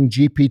groundbreaking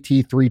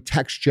GPT-3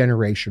 text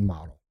generation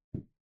model.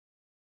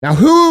 Now,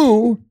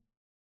 who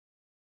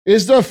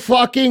is the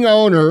fucking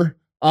owner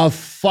of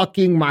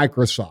fucking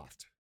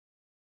Microsoft?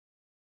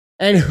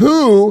 And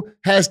who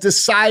has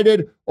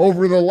decided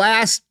over the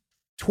last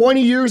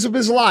 20 years of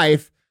his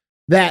life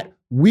that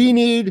we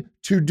need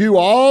to do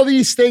all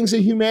these things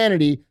in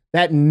humanity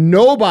that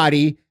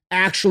nobody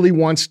actually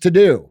wants to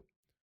do?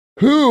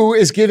 Who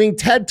is giving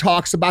TED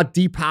Talks about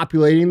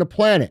depopulating the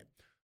planet?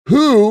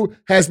 Who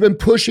has been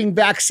pushing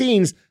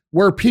vaccines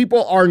where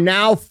people are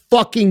now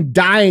fucking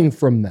dying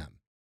from them?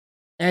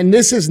 And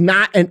this is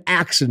not an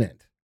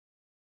accident.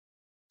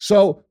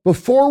 So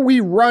before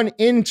we run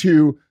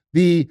into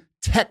the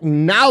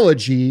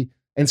technology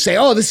and say,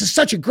 oh, this is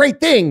such a great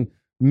thing,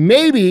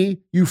 maybe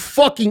you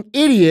fucking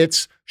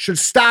idiots should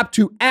stop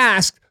to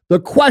ask the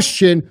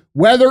question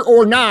whether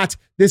or not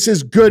this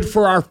is good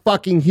for our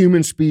fucking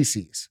human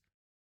species.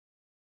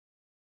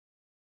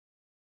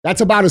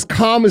 That's about as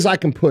calm as I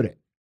can put it.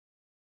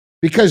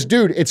 Because,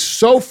 dude, it's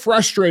so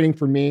frustrating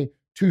for me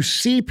to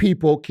see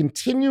people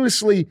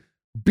continuously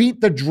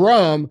beat the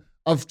drum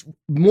of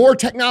more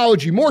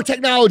technology, more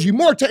technology,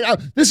 more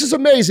technology. This is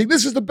amazing.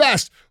 This is the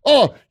best.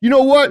 Oh, you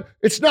know what?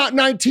 It's not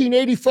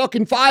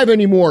 1985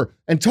 anymore,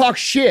 and talk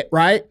shit,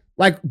 right?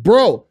 Like,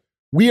 bro,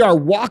 we are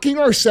walking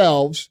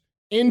ourselves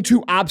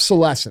into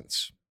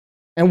obsolescence,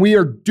 and we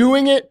are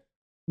doing it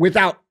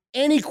without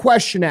any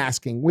question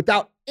asking,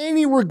 without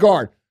any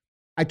regard.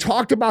 I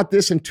talked about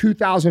this in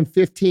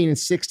 2015 and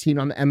 16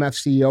 on the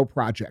MFCEO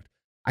project.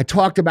 I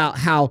talked about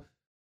how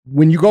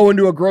when you go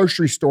into a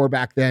grocery store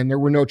back then, there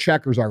were no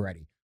checkers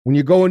already. When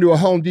you go into a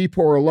Home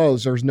Depot or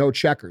Lowe's, there's no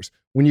checkers.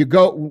 When you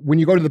go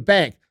to the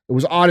bank, it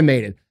was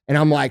automated. And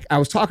I'm like, I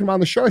was talking about on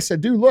the show, I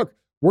said, dude, look,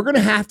 we're going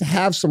to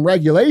have some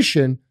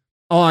regulation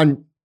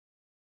on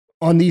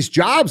these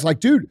jobs. Like,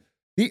 dude,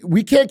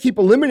 we can't keep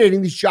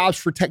eliminating these jobs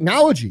for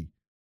technology.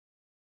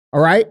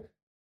 All right.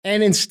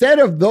 And instead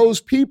of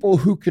those people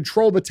who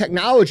control the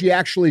technology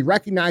actually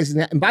recognizing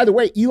that, and by the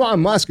way, Elon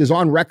Musk is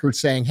on record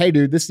saying, hey,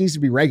 dude, this needs to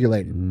be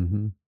regulated.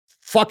 Mm-hmm.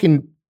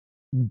 Fucking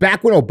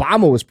back when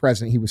Obama was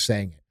president, he was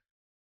saying it.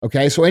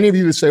 Okay. So any of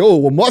you that say, oh,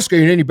 well, Musk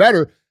ain't any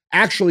better.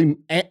 Actually,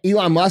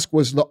 Elon Musk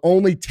was the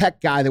only tech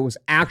guy that was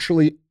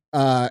actually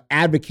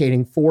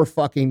advocating for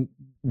fucking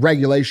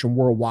regulation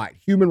worldwide,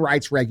 human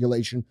rights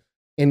regulation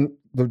in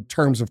the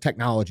terms of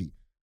technology.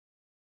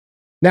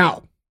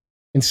 Now,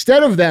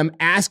 instead of them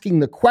asking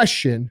the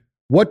question,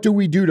 what do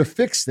we do to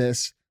fix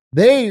this?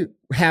 They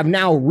have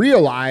now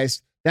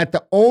realized that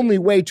the only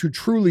way to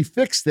truly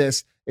fix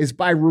this is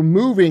by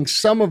removing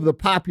some of the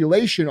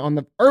population on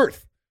the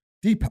earth,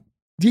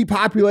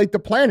 depopulate the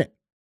planet.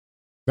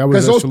 That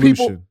was their solution.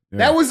 People,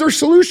 that was their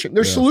solution.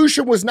 Their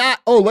solution was not,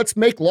 oh, let's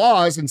make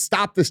laws and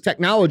stop this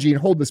technology and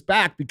hold this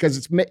back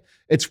because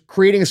it's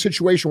creating a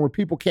situation where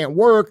people can't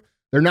work,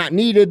 they're not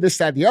needed, this,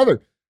 that, the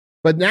other.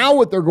 But now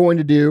what they're going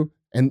to do,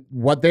 and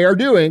what they are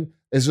doing,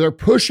 is they're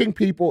pushing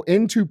people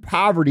into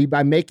poverty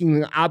by making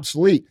them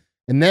obsolete.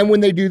 And then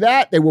when they do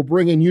that, they will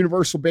bring in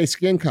universal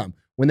basic income.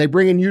 When they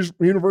bring in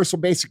universal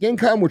basic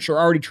income, which they're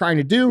already trying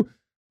to do,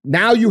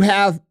 now you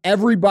have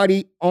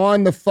everybody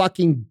on the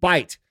fucking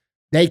bite.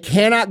 They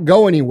cannot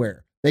go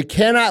anywhere. They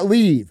cannot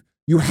leave.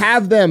 You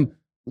have them,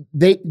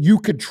 you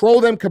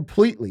control them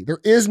completely. There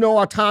is no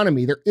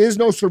autonomy. There is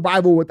no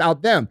survival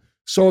without them.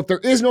 So if there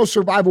is no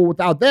survival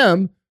without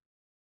them,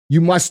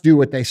 you must do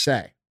what they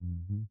say.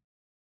 Mm-hmm.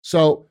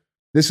 So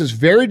this is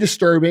very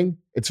disturbing.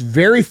 It's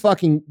very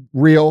fucking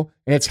real,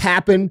 and it's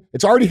happened.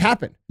 It's already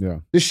happened. Yeah.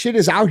 This shit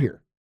is out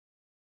here.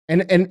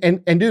 And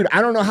dude,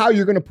 I don't know how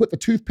you're going to put the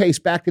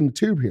toothpaste back in the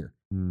tube here.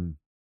 Mm.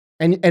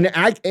 And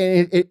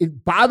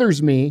it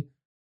bothers me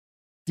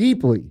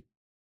deeply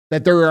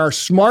that there are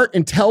smart,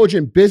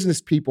 intelligent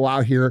business people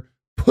out here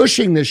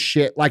pushing this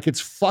shit like it's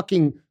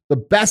fucking the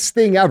best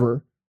thing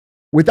ever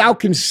without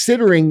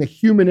considering the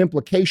human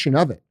implication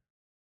of it.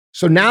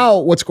 So now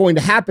what's going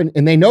to happen,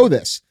 and they know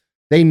this,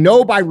 they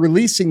know by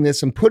releasing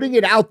this and putting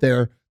it out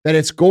there that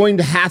it's going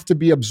to have to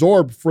be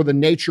absorbed for the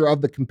nature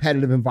of the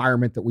competitive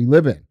environment that we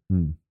live in.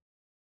 Mm.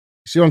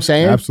 See what I'm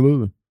saying?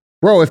 Absolutely.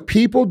 Bro, if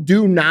people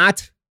do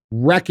not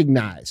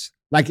recognize,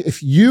 like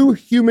if you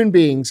human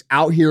beings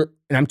out here,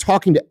 and I'm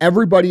talking to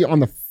everybody on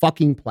the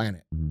fucking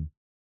planet,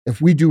 if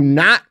we do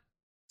not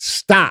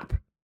stop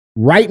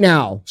right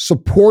now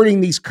supporting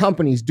these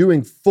companies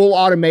doing full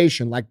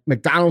automation, like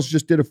McDonald's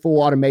just did a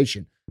full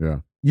automation.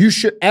 Yeah.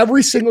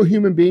 Every single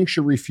human being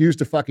should refuse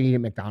to fucking eat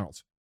at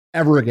McDonald's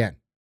ever again.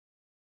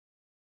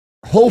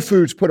 Whole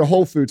Foods put a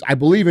Whole Foods, I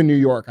believe in New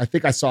York. I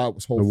think I saw it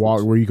was Whole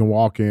Foods. Where you can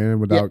walk in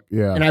without,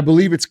 yeah. And I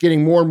believe it's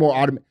getting more and more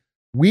automated.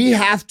 We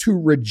have to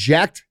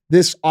reject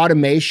this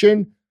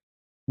automation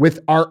with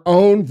our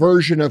own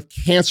version of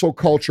cancel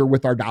culture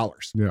with our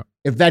dollars. Yeah.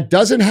 If that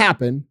doesn't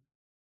happen,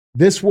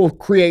 this will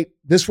create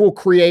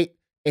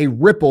a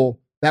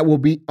ripple that will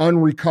be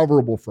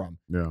unrecoverable from.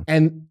 Yeah.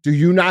 And do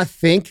you not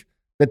think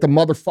that the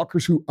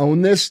motherfuckers who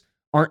own this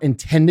aren't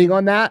intending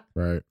on that?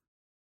 Right.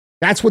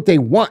 That's what they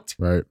want.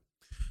 Right.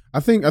 I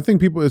think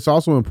people, it's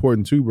also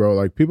important too, bro.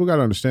 Like people got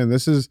to understand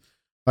this is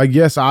like,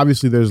 yes,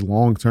 obviously there's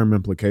long-term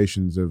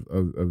implications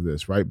of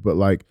this, right? But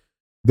like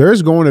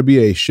there's going to be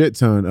a shit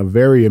ton of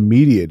very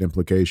immediate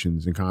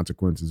implications and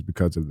consequences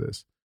because of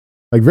this.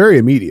 Like very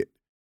immediate.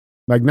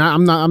 Like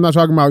I'm not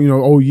talking about,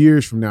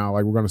 years from now,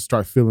 like we're going to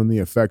start feeling the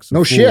effects.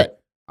 No shit.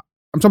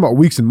 I'm talking about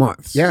weeks and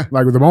months. Yeah.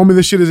 Like the moment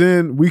this shit is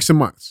in, weeks and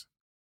months.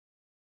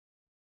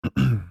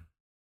 Yeah,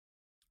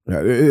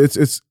 it's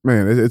this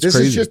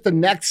crazy. Is just the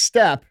next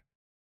step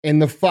in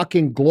the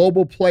fucking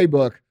global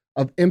playbook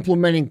of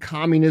implementing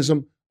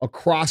communism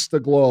across the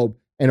globe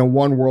in a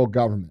one world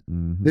government.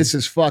 Mm-hmm. This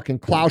is fucking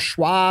Klaus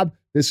Schwab.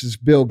 This is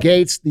Bill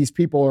Gates. These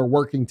people are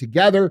working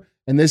together,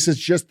 and this is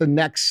just the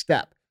next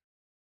step.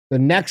 The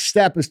next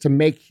step is to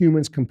make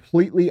humans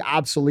completely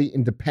obsolete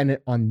and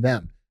dependent on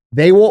them.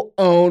 They will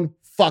own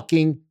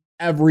fucking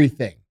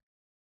everything.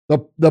 The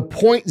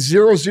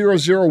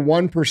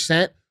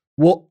 0.0001%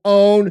 will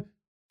own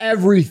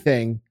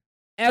everything.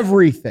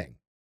 Everything.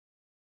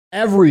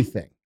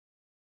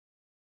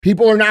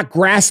 People are not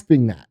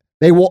grasping that.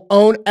 They will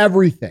own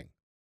everything.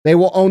 They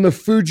will own the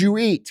food you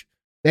eat.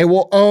 They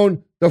will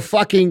own the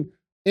fucking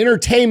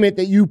entertainment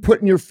that you put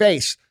in your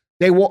face.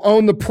 They will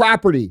own the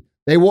property.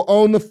 They will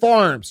own the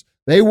farms.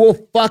 They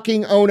will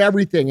fucking own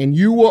everything, and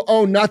you will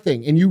own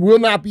nothing, and you will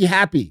not be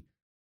happy.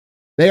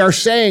 They are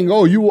saying,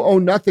 oh, you will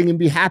own nothing and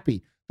be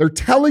happy. They're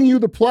telling you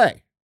the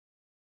play,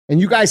 and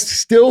you guys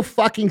still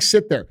fucking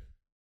sit there.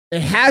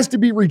 It has to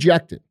be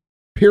rejected,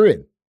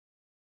 period.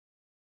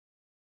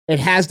 It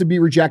has to be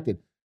rejected.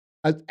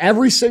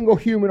 Every single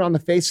human on the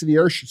face of the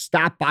earth should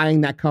stop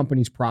buying that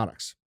company's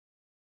products.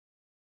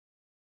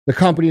 The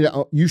company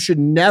that you should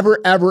never,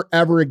 ever,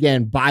 ever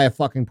again buy a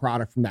fucking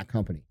product from that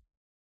company.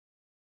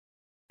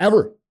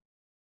 Ever.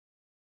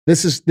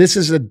 This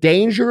is a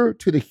danger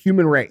to the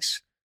human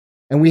race.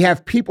 And we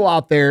have people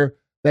out there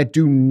that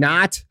do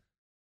not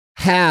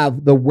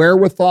have the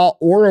wherewithal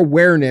or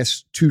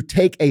awareness to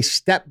take a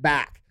step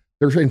back.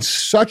 They're in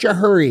such a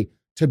hurry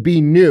to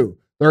be new.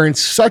 They're in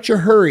such a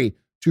hurry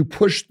to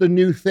push the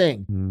new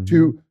thing,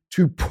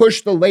 to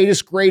push the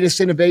latest, greatest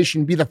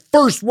innovation, be the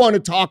first one to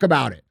talk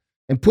about it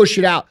and push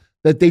it out,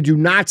 that they do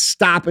not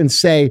stop and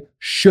say,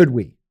 should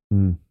we?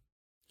 Isn't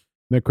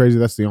that crazy?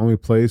 That's the only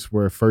place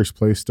where first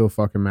place still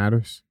fucking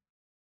matters.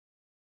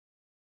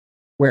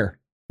 Where?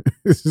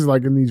 This is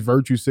like in these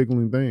virtue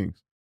signaling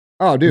things.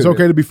 Oh, dude. It's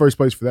okay to be first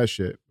place for that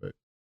shit. But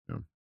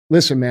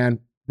listen, man,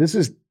 this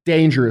is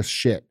dangerous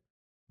shit.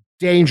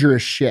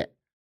 Dangerous shit.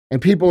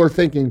 And people are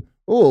thinking,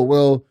 oh,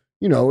 well,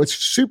 it's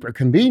super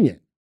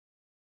convenient.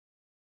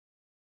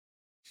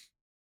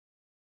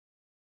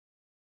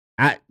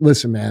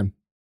 Listen, man.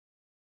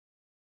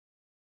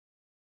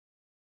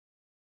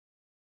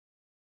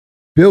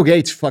 Bill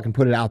Gates fucking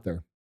put it out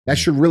there. That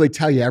should really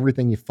tell you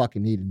everything you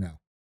fucking need to know.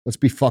 Let's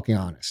be fucking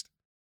honest.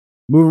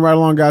 Moving right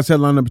along, guys.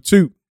 Headline number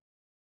 2.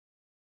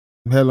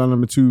 Headline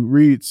number 2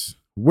 reads,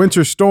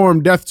 winter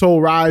storm death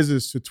toll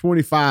rises to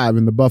 25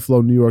 in the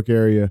Buffalo, New York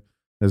area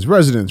as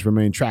residents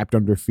remain trapped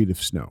under feet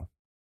of snow.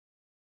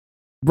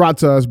 Brought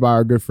to us by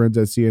our good friends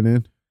at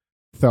CNN.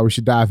 Thought we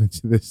should dive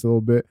into this a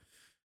little bit.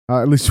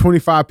 At least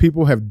 25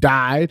 people have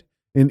died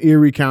in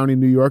Erie County,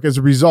 New York, as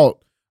a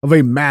result of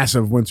a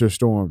massive winter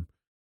storm,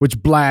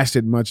 which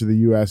blasted much of the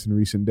U.S. in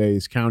recent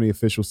days, county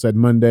officials said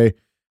Monday,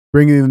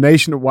 bringing the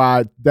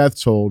nationwide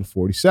death toll to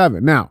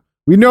 47. Now,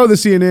 we know the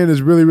CNN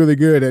is really, really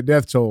good at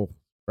death toll,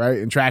 right?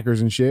 And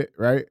trackers and shit,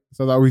 right?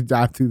 So I thought we'd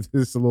dive through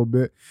this a little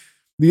bit.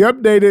 The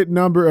updated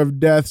number of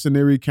deaths in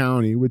Erie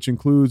County, which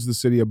includes the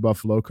city of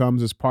Buffalo,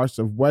 comes as parts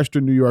of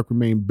western New York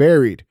remain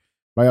buried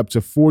by up to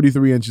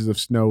 43 inches of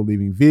snow,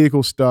 leaving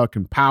vehicles stuck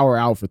and power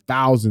out for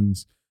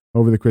thousands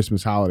over the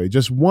Christmas holiday,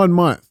 just 1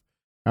 month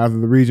after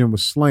the region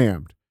was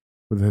slammed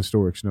with a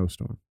historic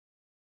snowstorm.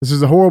 This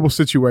is a horrible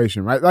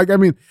situation, right? Like, I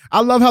mean,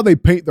 I love how they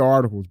paint their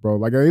articles, bro.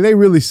 Like, I mean, they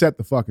really set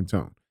the fucking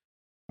tone.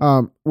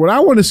 What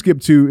I want to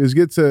skip to is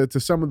get to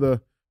some of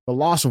the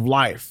loss of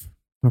life,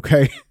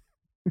 okay?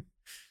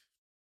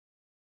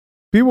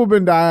 People have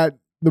been died.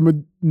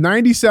 The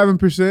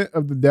 97%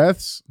 of the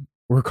deaths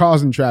were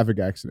causing traffic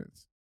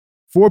accidents.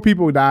 4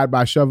 people died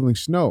by shoveling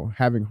snow,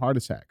 having heart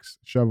attacks,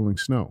 shoveling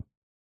snow.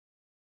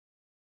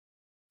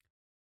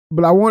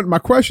 But my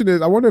question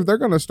is, I wonder if they're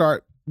going to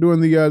start doing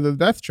the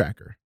death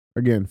tracker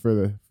again for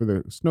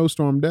the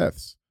snowstorm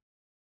deaths.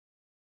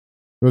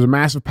 There was a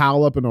massive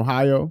pileup in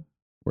Ohio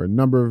where a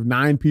number of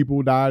 9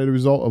 people died as a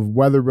result of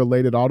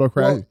weather-related auto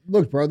crash. Well,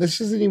 look, bro,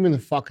 this isn't even the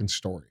fucking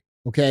story.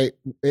 Okay,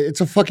 it's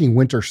a fucking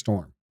winter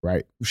storm.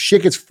 Right.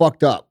 Shit gets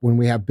fucked up when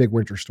we have big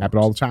winter storms. Happen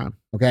all the time.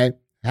 Okay,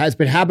 has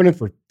been happening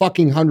for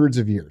fucking hundreds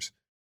of years.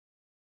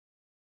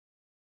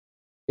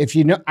 If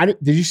you know,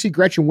 did you see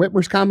Gretchen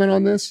Whitmer's comment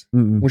on this?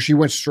 Mm-mm. When she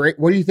went straight,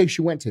 what do you think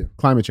she went to?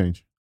 Climate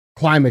change.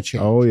 Climate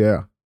change. Oh,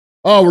 yeah.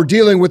 Oh, we're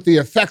dealing with the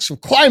effects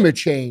of climate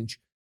change.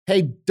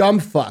 Hey, dumb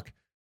fuck.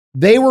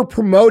 They were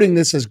promoting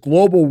this as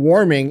global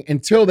warming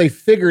until they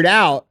figured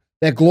out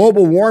that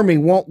global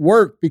warming won't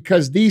work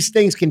because these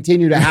things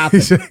continue to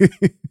happen.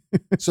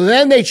 So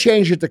then they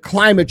changed it to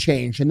climate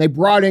change and they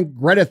brought in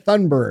Greta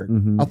Thunberg,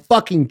 Mm-hmm. a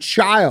fucking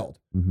child,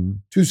 Mm-hmm.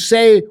 to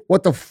say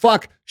what the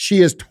fuck she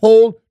is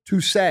told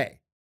to say.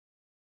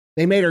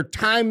 They made her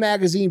Time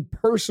Magazine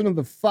Person of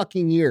the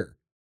fucking Year.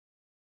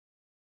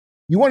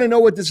 You want to know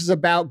what this is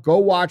about? Go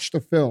watch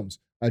the films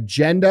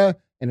Agenda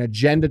and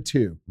Agenda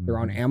 2. They're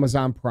on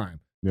Amazon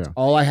Prime. Yeah. That's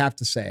all I have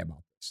to say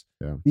about this.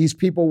 Yeah. These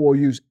people will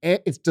use,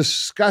 it's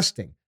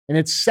disgusting. And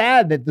it's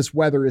sad that this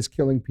weather is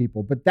killing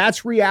people, but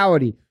that's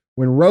reality.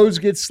 When roads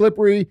get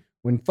slippery,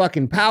 when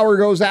fucking power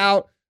goes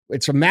out,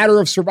 it's a matter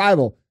of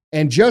survival.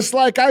 And just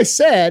like I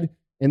said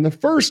in the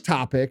first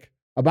topic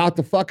about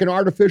the fucking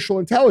artificial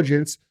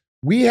intelligence,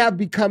 we have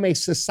become a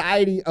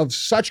society of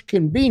such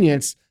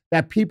convenience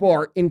that people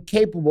are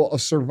incapable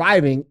of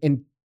surviving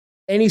in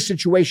any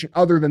situation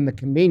other than the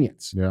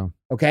convenience. Yeah.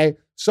 Okay.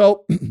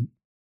 So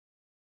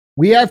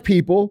we have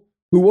people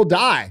who will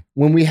die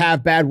when we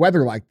have bad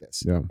weather like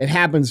this. Yeah. It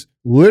happens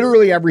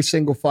literally every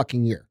single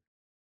fucking year.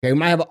 Okay. We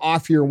might have an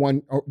off year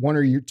one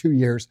or 2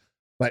 years,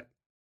 but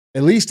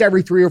at least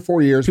every 3 or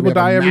 4 years. People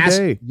die every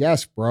day.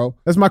 Yes, bro.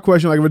 That's my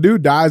question. Like, if a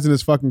dude dies in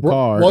his fucking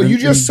car. Well, you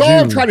just saw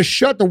him June. try to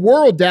shut the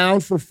world down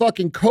for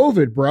fucking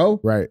COVID,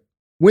 bro. Right.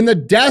 When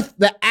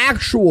the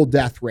actual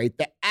death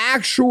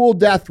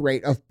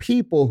rate of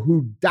people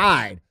who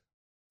died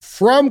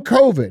from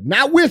COVID,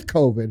 not with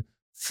COVID,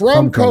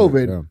 from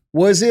COVID, yeah.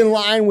 was in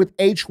line with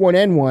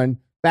H1N1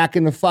 back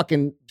in the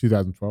fucking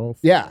 2012.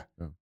 yeah.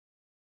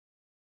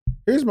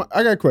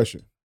 I got a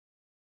question.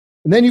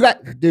 And then you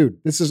got, dude,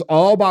 this is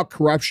all about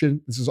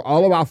corruption. This is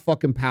all about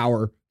fucking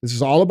power. This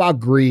is all about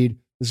greed.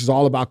 This is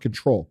all about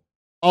control.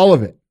 All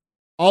of it.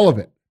 All of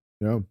it.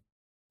 Yeah.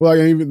 Well,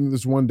 like, even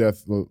this one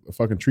death, a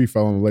fucking tree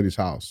fell on a lady's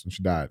house and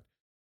she died.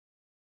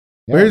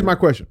 Yeah. But here's my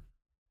question.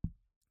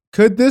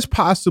 Could this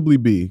possibly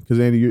be, because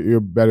Andy, you're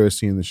better at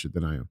seeing this shit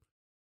than I am.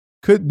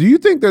 Do you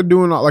think they're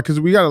doing all, like,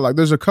 because we got to, like,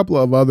 there's a couple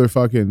of other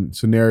fucking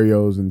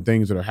scenarios and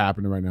things that are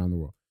happening right now in the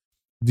world.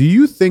 Do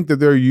you think that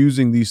they're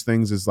using these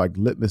things as like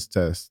litmus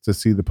tests to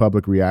see the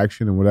public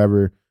reaction, and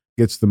whatever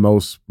gets the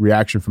most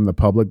reaction from the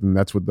public, then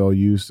that's what they'll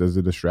use as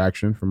a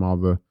distraction from all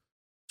the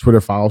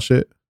Twitter file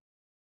shit?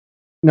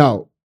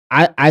 No,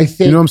 I think.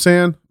 You know what I'm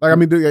saying? Like, I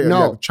mean,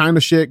 No. China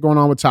shit going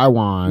on with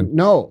Taiwan.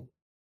 No,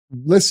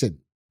 listen,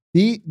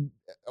 a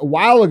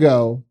while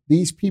ago,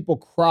 these people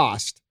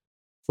crossed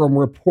from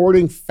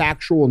reporting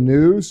factual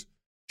news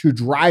to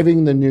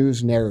driving the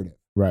news narrative.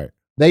 Right.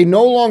 They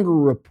no longer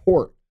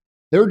report.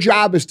 Their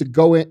job is to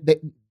go in.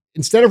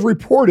 Instead of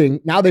reporting,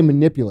 now they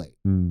manipulate.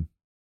 Mm.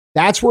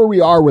 That's where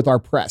we are with our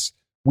press.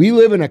 We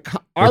live in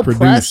our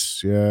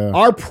press. Yeah.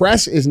 Our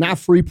press is not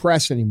free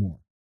press anymore.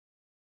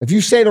 If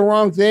you say the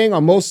wrong thing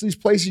on most of these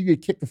places, you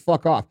get kicked the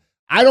fuck off.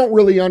 I don't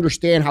really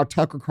understand how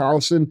Tucker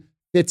Carlson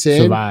fits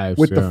in Survives,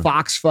 with the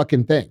Fox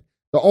fucking thing.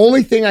 The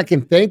only thing I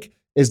can think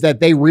is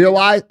that they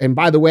realize, and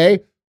by the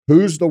way,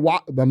 who's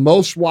the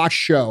most watched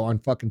show on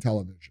fucking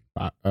television?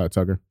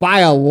 Tucker. By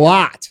a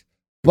lot.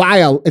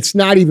 It's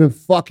not even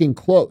fucking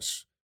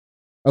close.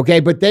 Okay,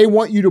 but they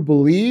want you to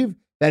believe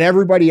that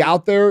everybody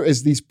out there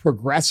is these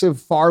progressive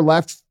far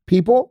left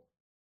people.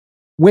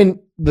 When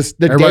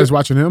everybody's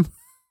watching him.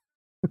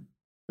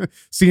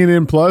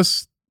 CNN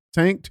Plus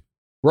tanked.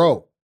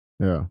 Bro.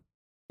 Yeah.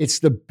 It's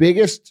the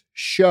biggest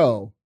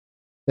show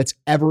that's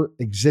ever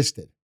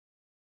existed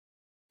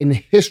in the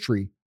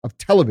history of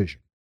television.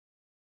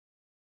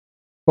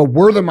 But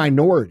we're the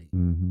minority.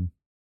 Mm-hmm.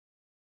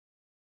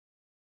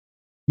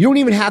 You don't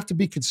even have to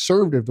be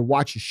conservative to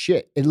watch his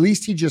shit. At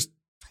least he just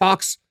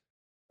talks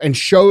and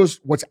shows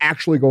what's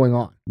actually going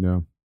on.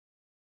 Yeah.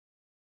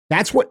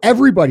 That's what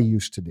everybody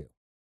used to do.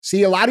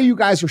 See, a lot of you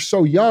guys are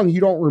so young,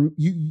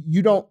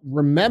 you don't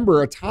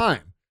remember a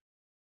time.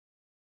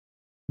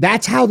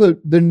 That's how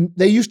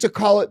they used to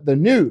call it the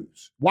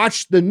news.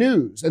 Watch the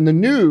news. And the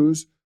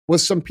news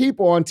was some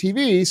people on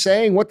TV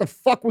saying what the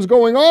fuck was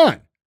going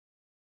on.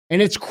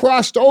 And it's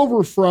crossed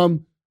over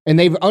from, and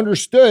they've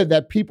understood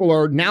that people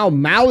are now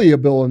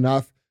malleable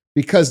enough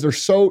because they're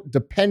so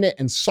dependent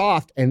and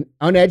soft and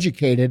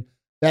uneducated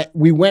that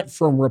we went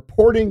from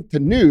reporting to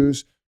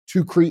news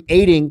to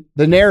creating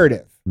the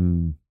narrative.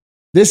 Mm.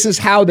 This is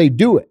how they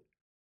do it.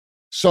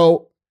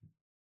 So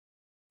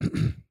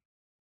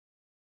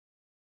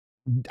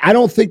I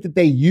don't think that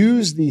they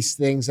use these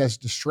things as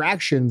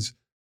distractions.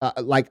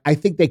 I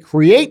think they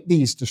create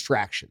these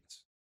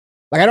distractions.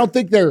 Like, I don't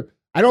think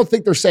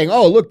they're saying,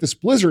 oh, look, this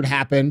blizzard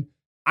happened.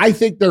 I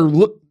think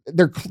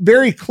they're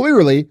very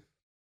clearly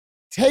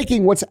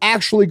taking what's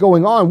actually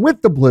going on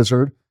with the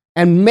blizzard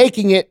and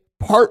making it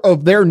part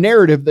of their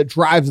narrative that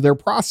drives their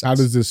process. How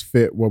does this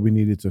fit what we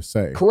needed to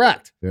say?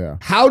 Correct. Yeah.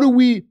 How do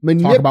we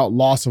Talk about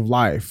loss of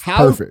life.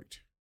 Perfect.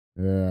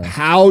 Yeah.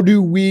 How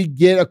do we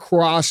get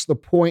across the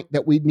point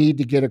that we need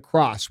to get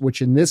across, which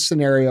in this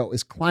scenario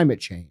is climate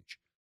change?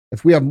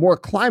 If we have more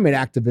climate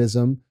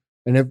activism,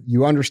 and if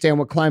you understand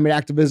what climate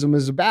activism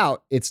is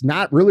about, it's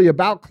not really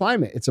about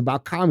climate. It's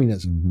about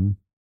communism. Mm-hmm.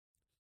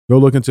 Go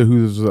look into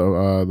who's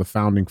the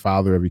founding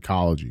father of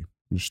ecology.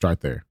 Just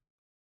start there.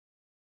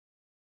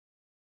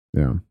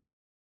 Yeah.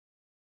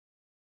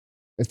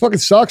 It fucking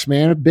sucks,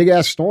 man. A big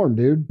ass storm,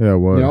 dude. Yeah, it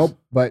was. You know,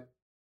 but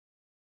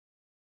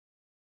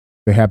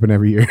they happen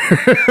every year.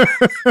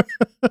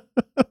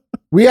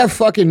 we have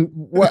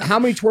how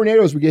many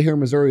tornadoes we get here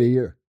in Missouri a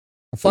year?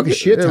 A fucking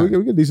shit ton. We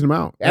get a decent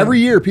amount. Every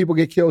year people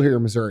get killed here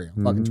in Missouri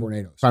on fucking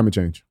tornadoes. Climate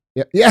change.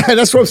 Yeah,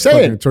 that's what I'm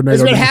saying. It's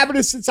tornado been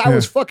happening since I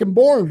was fucking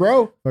born,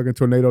 bro. Fucking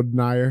tornado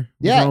denier.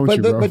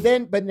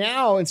 But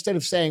now instead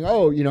of saying,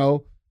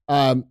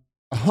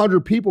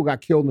 100 people got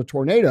killed in a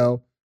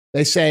tornado,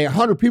 they say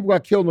 100 people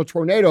got killed in a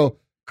tornado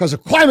because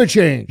of climate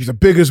change. It's the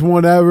biggest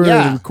one ever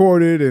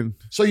recorded. And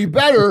so you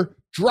better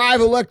drive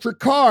electric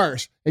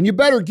cars, and you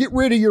better get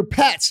rid of your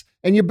pets,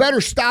 and you better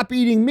stop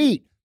eating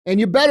meat, and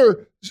you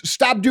better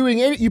stop doing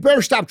it. You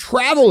better stop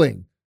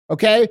traveling.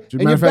 Okay.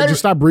 Matter of fact, just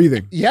stop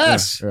breathing.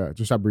 Yes. Yeah,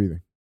 just stop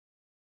breathing.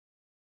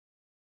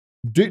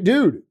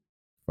 Dude.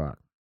 Fuck.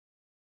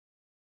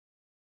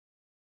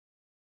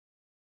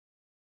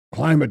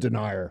 Climate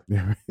denier.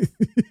 Yeah.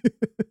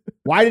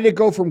 Why did it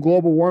go from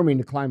global warming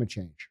to climate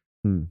change?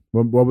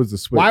 What was the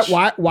switch?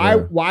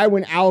 Why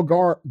when Al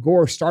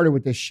Gore started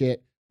with this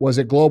shit, was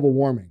it global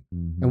warming?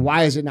 Mm-hmm. And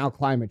why is it now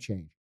climate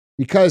change?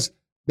 Because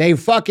they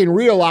fucking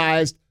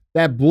realized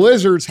that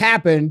blizzards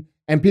happen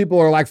and people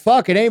are like,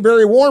 fuck, it ain't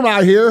very warm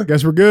out here.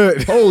 Guess we're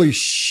good. Holy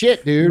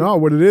shit, dude. No,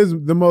 what it is,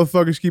 the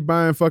motherfuckers keep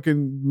buying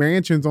fucking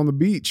mansions on the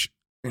beach.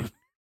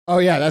 Oh,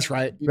 yeah, that's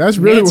right. That's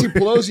really Nancy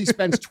Pelosi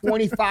spends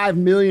 $25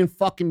 million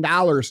fucking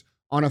dollars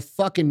on a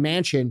fucking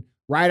mansion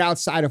right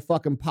outside of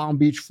fucking Palm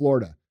Beach,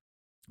 Florida.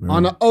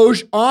 On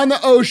the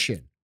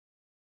ocean.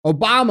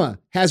 Obama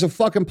has a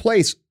fucking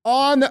place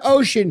on the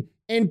ocean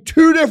in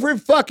 2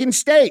 different fucking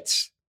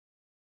states.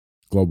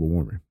 Global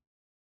warming.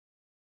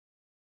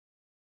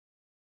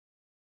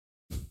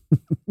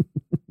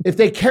 If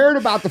they cared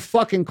about the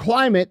fucking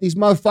climate, these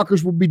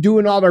motherfuckers would be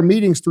doing all their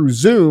meetings through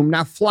Zoom,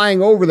 not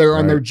flying over there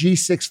on their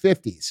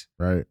G650s.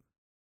 Right.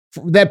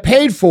 That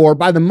paid for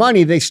by the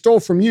money they stole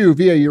from you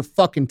via your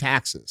fucking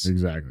taxes.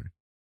 Exactly.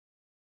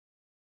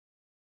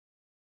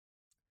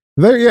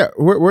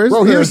 Where's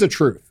here's the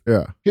truth.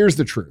 Yeah. Here's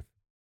the truth.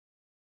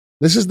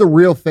 This is the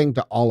real thing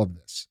to all of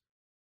this.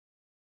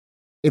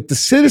 If the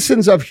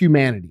citizens of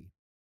humanity,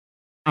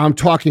 I'm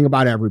talking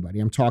about everybody.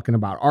 I'm talking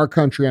about our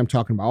country. I'm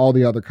talking about all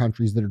the other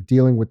countries that are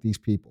dealing with these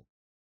people.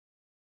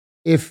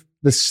 If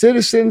the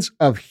citizens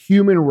of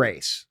human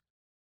race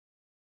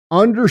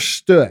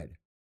understood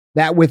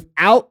that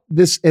without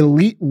this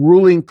elite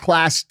ruling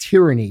class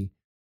tyranny,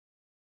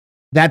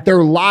 that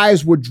their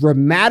lives would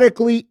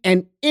dramatically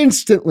and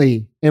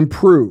instantly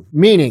improve,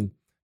 meaning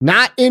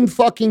not in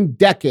fucking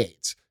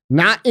decades,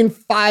 not in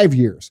 5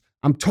 years.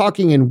 I'm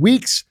talking in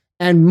weeks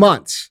and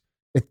months.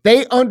 If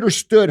they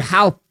understood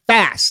how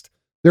fast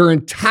their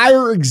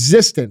entire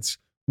existence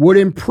would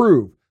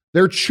improve,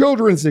 their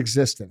children's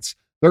existence,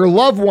 their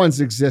loved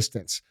ones'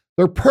 existence,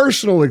 their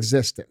personal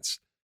existence,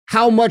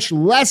 how much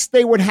less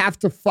they would have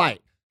to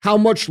fight, how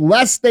much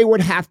less they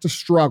would have to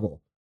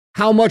struggle,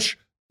 how much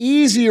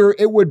easier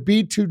it would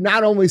be to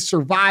not only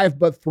survive,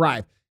 but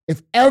thrive.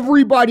 If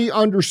everybody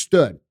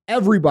understood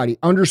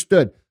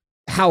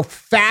how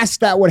fast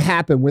that would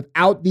happen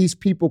without these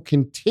people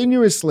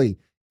continuously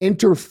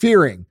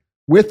interfering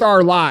with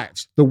our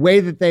lives the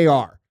way that they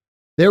are,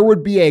 there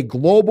would be a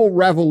global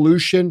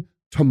revolution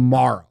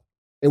tomorrow.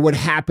 It would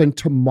happen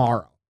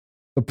tomorrow.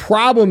 The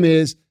problem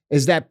is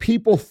that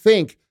people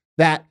think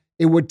that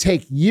it would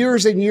take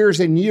years and years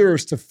and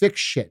years to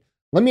fix shit.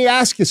 Let me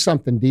ask you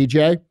something,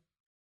 DJ.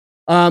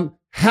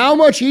 How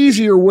much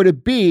easier would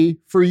it be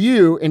for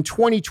you in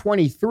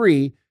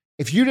 2023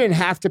 if you didn't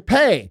have to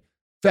pay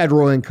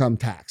federal income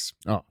tax?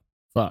 Oh,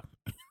 fuck.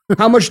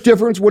 How much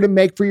difference would it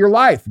make for your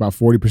life? About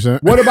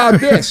 40%. What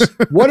about this?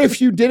 What if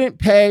you didn't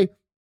pay?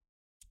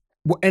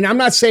 And I'm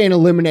not saying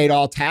eliminate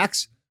all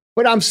tax,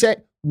 but I'm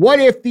saying, what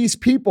if these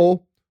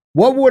people,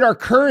 what would our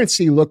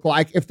currency look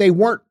like if they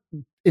weren't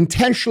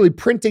intentionally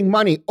printing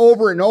money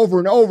over and over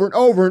and over and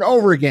over and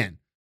over again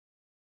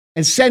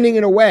and sending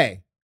it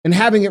away and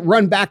having it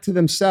run back to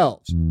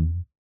themselves?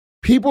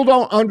 People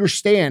don't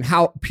understand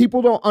how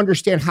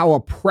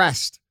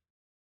oppressed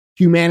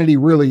humanity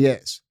really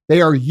is.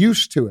 They are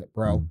used to it,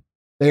 bro.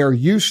 They are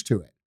used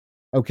to it.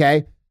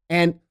 Okay.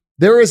 And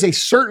there is a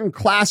certain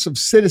class of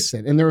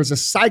citizen, and there is a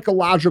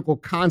psychological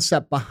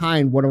concept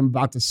behind what I'm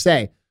about to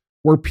say,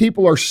 where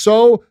people are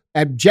so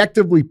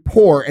objectively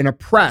poor and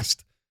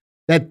oppressed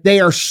that they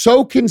are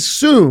so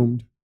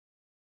consumed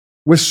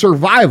with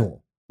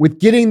survival, with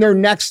getting their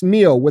next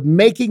meal, with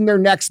making their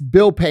next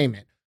bill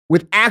payment,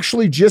 with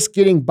actually just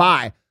getting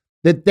by,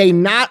 that they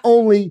not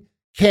only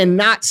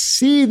cannot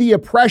see the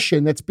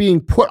oppression that's being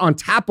put on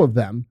top of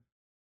them,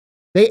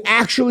 they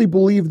actually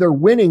believe they're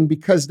winning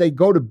because they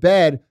go to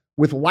bed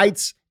with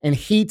lights and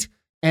heat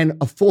and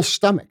a full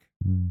stomach.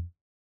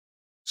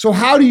 So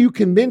how do you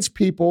convince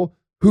people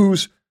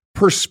whose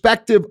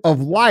perspective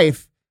of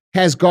life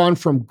has gone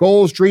from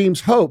goals,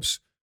 dreams, hopes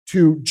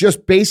to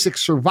just basic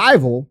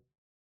survival,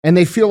 and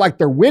they feel like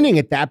they're winning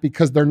at that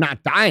because they're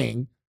not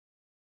dying,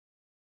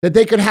 that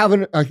they could have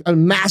a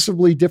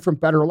massively different,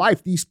 better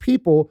life? These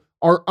people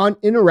are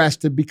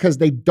uninterested because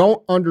they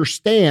don't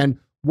understand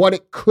what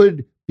it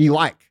could be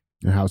like.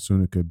 And how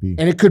soon it could be.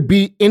 And it could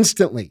be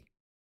instantly.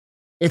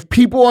 If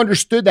people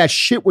understood that,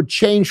 shit would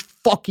change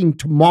fucking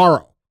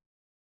tomorrow.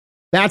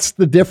 That's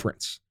the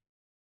difference.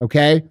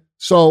 Okay?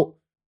 So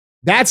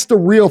that's the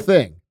real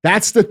thing.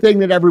 That's the thing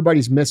that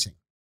everybody's missing.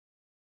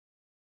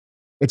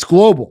 It's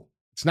global.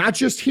 It's not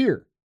just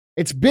here.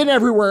 It's been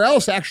everywhere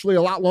else actually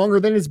a lot longer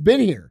than it's been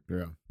here.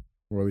 Yeah.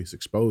 Or at least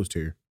exposed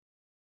here.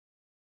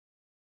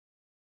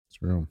 It's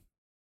real.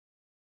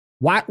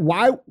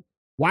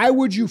 Why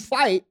would you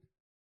fight?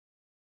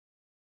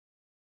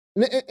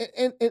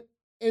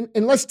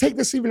 And let's take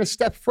this even a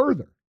step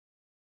further.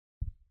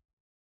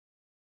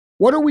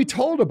 What are we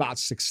told about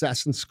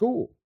success in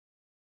school?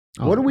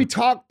 What do we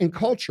taught in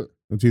culture?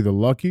 It's either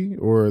lucky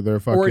or they're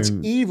fucking... Or it's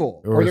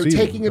evil. Or they're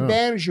taking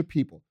advantage of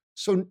people.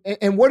 So,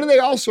 and what do they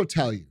also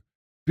tell you?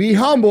 Be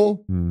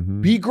humble.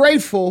 Be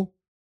grateful.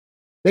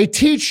 They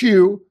teach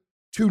you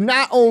to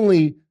not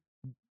only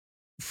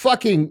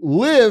fucking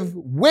live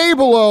way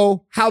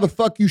below how the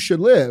fuck you should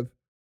live,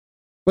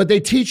 but they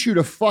teach you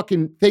to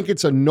fucking think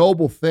it's a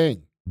noble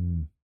thing.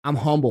 I'm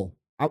humble.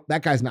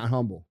 That guy's not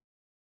humble.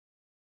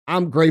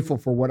 I'm grateful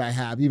for what I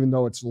have, even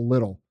though it's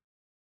little.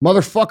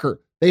 Motherfucker,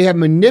 they have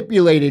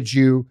manipulated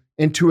you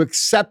into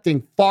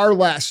accepting far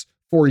less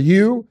for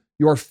you,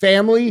 your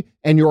family,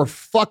 and your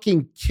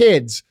fucking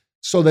kids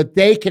so that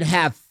they can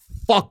have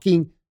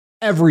fucking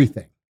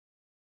everything.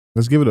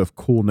 Let's give it a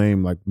cool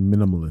name like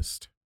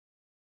minimalist.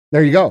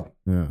 There you go.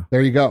 Yeah.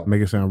 There you go.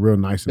 Make it sound real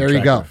nice and there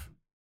you go.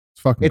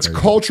 It's fucking It's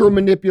crazy. cultural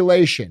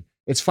manipulation.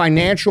 It's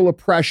financial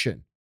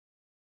oppression.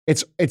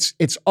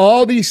 It's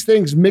all these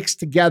things mixed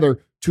together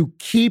to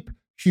keep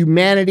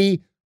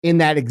humanity in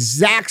that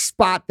exact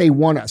spot they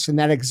want us. And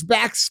that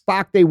exact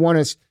spot they want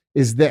us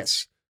is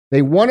this.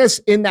 They want us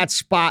in that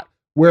spot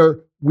where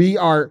we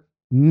are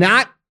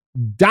not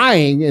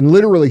dying and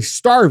literally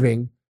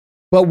starving,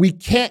 but we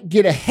can't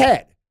get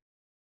ahead.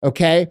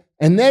 Okay?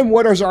 And then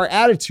what is our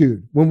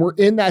attitude when we're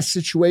in that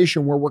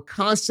situation where we're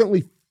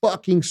constantly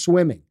fucking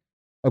swimming?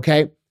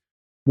 Okay?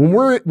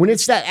 When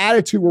it's that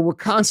attitude where we're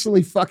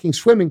constantly fucking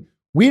swimming,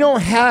 we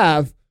don't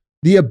have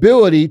the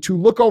ability to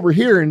look over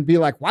here and be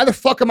like, why the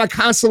fuck am I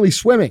constantly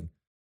swimming?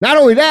 Not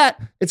only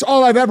that, it's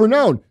all I've ever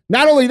known.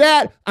 Not only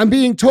that, I'm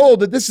being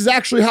told that this is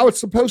actually how it's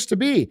supposed to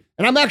be.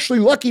 And I'm actually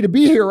lucky to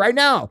be here right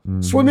now,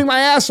 swimming my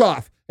ass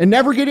off and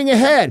never getting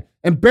ahead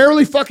and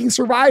barely fucking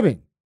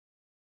surviving.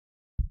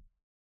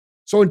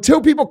 So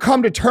until people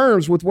come to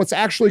terms with what's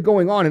actually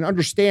going on and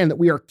understand that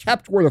we are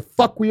kept where the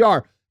fuck we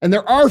are, and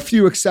there are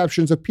few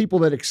exceptions of people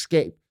that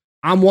escape.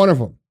 I'm one of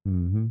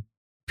them.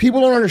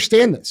 People don't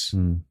understand this.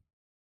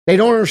 They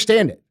don't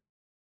understand it.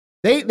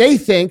 They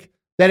think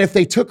that if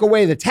they took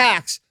away the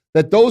tax,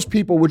 that those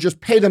people would just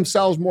pay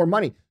themselves more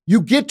money.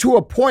 You get to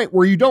a point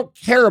where you don't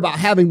care about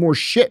having more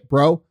shit,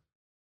 bro.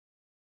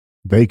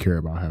 They care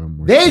about having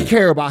more They shit.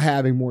 care about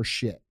having more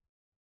shit.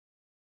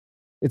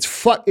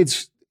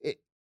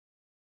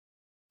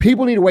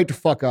 People need to wake the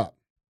fuck up.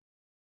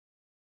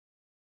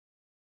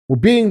 We're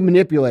being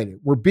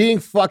manipulated. We're being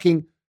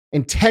fucking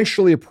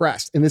intentionally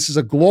oppressed. And this is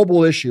a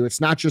global issue.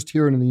 It's not just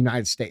here in the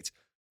United States.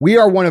 We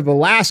are one of the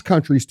last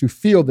countries to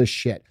feel this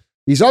shit.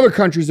 These other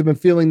countries have been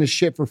feeling this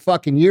shit for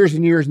fucking years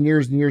and years and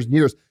years and years and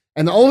years.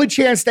 And the only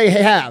chance they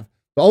have,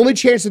 the only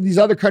chance of these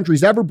other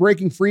countries ever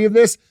breaking free of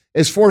this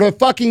is for the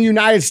fucking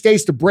United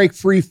States to break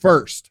free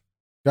first.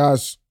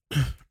 Guys,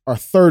 our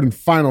third and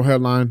final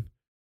headline.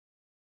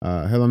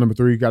 Headline number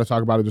 3, got to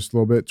talk about it just a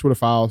little bit. Twitter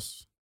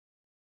Files,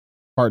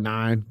 Part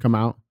 9, come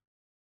out.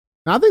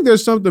 I think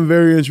there's something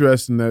very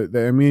interesting that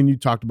I mean, you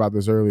talked about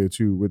this earlier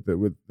too, with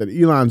that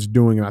Elon's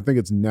doing, and I think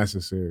it's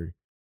necessary.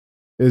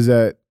 Is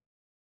that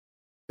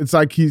it's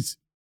like he's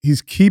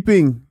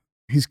keeping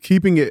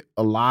it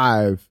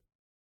alive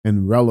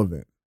and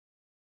relevant,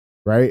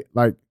 right?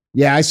 Like,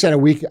 yeah, I said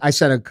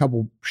a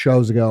couple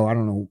shows ago, I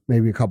don't know,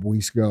 maybe a couple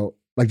weeks ago,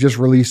 like just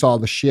release all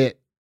the shit.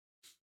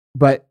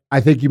 But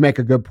I think you make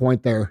a good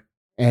point there.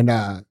 And,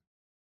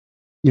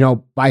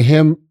 by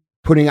him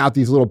putting out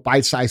these little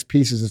bite-sized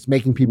pieces, it's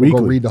making people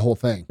go read the whole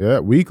thing. Yeah,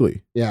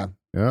 weekly. Yeah.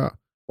 Yeah.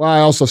 Well,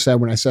 I also said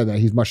when I said that,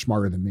 he's much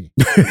smarter than me.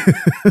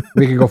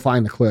 We can go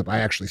find the clip. I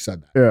actually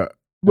said that. Yeah.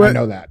 But I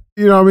know that.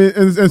 I mean,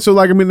 and so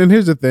like, I mean, and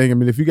here's the thing. I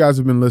mean, if you guys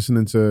have been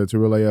listening to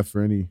Relay F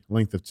for any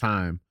length of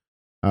time,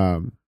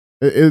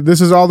 this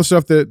is all the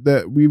stuff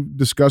that we've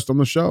discussed on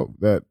the show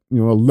that,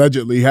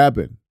 allegedly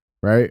happened,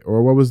 right?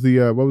 Or what was the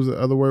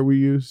other word we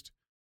used?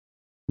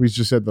 We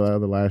just said the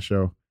last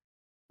show.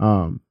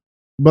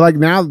 But like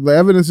now the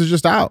evidence is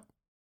just out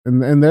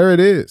and there it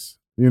is,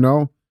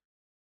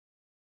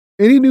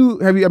 Any new,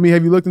 have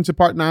you looked into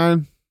Part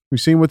 9?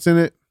 You've seen what's in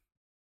it?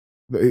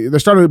 They're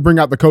starting to bring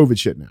out the COVID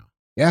shit now.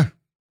 Yeah.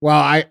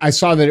 Well, I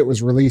saw that it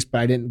was released,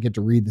 but I didn't get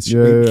to read the shit.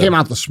 Yeah, It came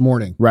out this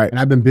morning. Right. And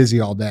I've been busy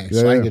all day, so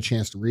I didn't Yeah. get a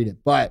chance to read it.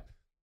 But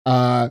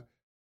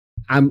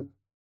I'm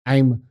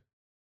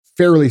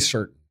fairly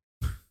certain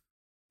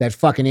that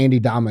fucking Andy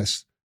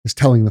Damas is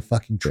telling the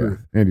fucking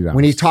truth. Yeah. Andy Damas,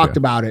 when he talked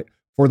about it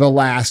for the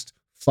last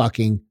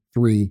fucking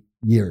 3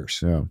 years.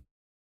 Yeah.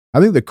 I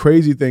think the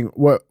crazy thing,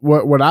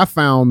 what I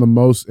found the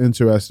most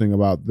interesting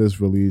about this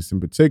release in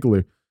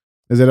particular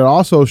is that it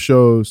also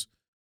shows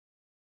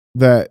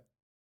that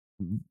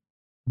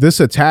this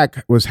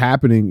attack was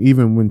happening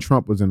even when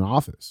Trump was in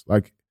office.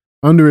 Like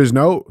under his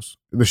nose,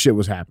 the shit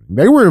was happening.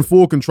 They were in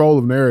full control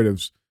of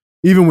narratives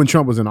even when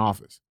Trump was in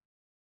office.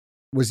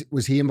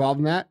 Was he involved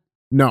in that?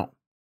 No.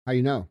 How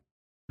you know?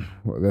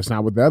 Well, that's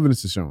not what the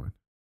evidence is showing.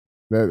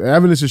 The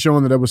evidence is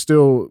showing that there was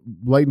still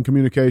blatant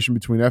communication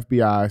between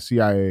FBI,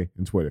 CIA,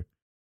 and Twitter.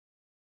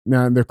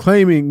 Now they're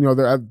claiming,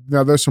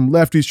 there's some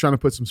lefties trying to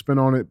put some spin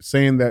on it,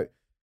 saying that,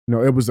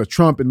 it was a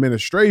Trump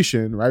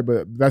administration, right?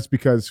 But that's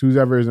because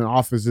whoever is in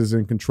office is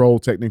in control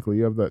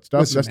technically of that stuff.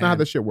 Listen, That's not how man.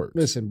 that shit works.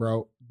 Listen,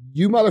 bro,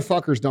 you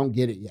motherfuckers don't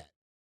get it yet.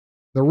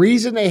 The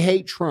reason they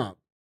hate Trump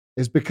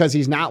is because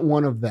he's not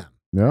one of them.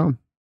 Yeah.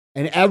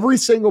 And every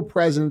single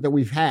president that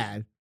we've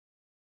had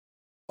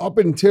up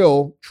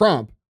until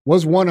Trump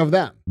was one of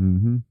them,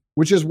 Mm-hmm.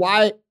 which is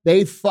why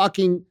they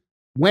fucking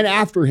went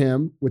after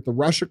him with the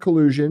Russia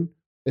collusion.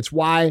 It's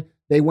why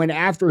they went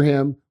after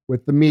him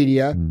with the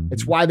media. Mhm.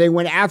 It's why they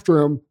went after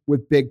him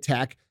with big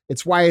tech.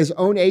 It's why his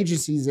own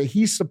agencies that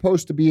he's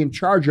supposed to be in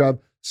charge of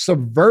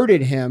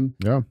subverted him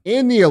Yeah.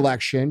 in the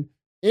election,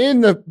 in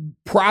the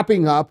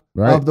propping up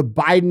Right. of the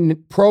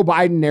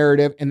pro-Biden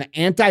narrative and the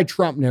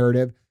anti-Trump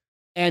narrative.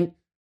 And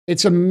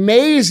it's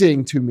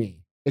amazing to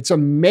me. It's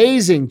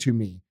amazing to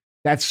me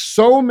that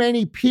so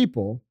many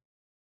people,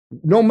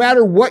 no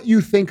matter what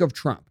you think of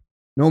Trump,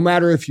 no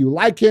matter if you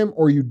like him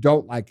or you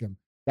don't like him,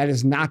 that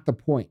is not the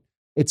point.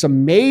 It's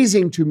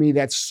amazing to me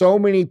that so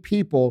many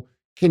people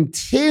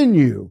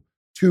continue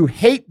to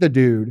hate the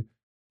dude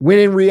when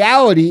in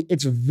reality,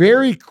 it's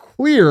very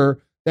clear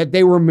that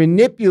they were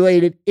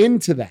manipulated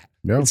into that.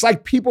 Yeah. It's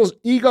like people's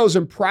egos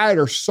and pride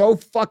are so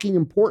fucking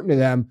important to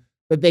them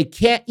that they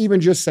can't even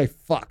just say,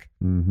 fuck.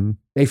 Mm-hmm.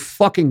 They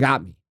fucking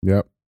got me.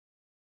 Yep.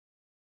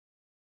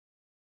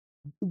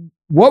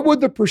 What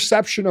would the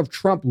perception of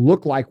Trump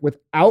look like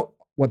without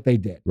what they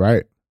did?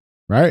 Right.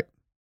 Right.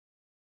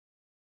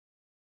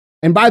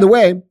 And by the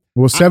way,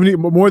 Well,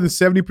 more than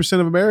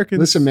 70% of Americans.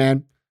 listen,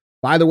 man,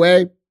 by the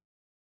way,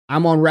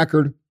 I'm on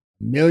record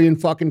a million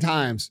fucking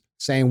times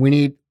saying we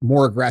need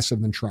more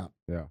aggressive than Trump.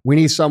 Yeah. We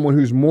need someone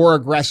who's more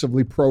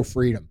aggressively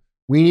pro-freedom.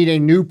 We need a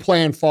new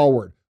plan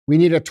forward. We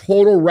need a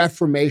total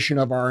reformation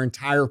of our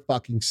entire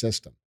fucking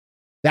system.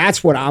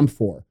 That's what I'm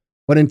for.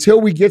 But until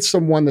we get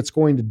someone that's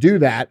going to do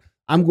that,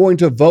 I'm going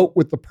to vote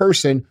with the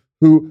person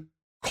who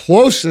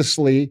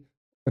closestly,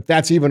 if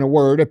that's even a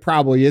word, it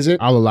probably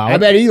isn't. I'll allow I it.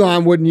 bet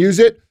Elon wouldn't use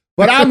it,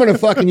 but I'm going to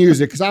fucking use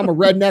it because I'm a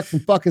redneck from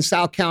fucking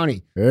South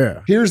County.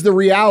 Yeah. Here's the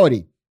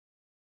reality.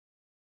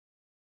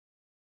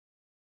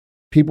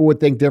 People would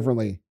think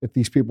differently if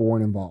these people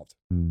weren't involved,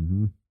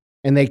 Mm-hmm.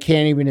 and they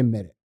can't even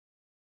admit it.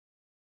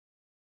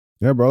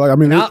 Yeah, bro. Like, I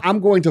mean, Now I'm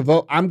going to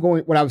vote.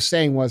 What I was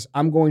saying was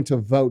I'm going to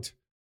vote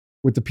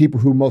with the people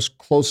who most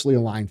closely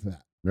align to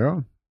that. yeah.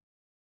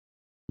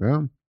 Yeah.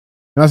 And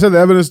I said the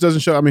evidence doesn't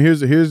show. I mean,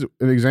 here's an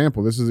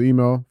example. This is an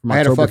email from I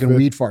had a October fucking 5th.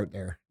 weed fart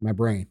there in my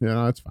brain. Yeah,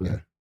 no, that's fine. Yeah.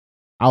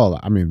 I'll allow.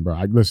 I mean, bro,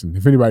 listen,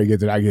 if anybody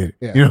gets it, I get it.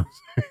 Yeah. You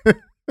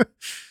know?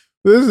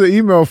 This is an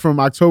email from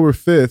October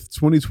 5th,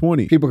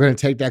 2020. People are going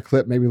to take that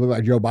clip, maybe look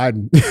like Joe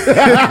Biden.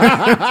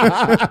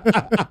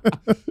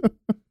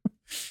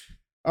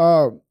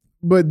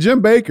 But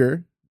Jim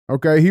Baker,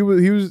 okay, he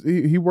worked.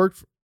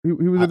 He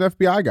was an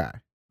FBI guy.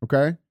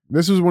 Okay,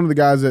 this was one of the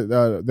guys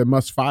that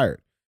Musk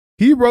fired.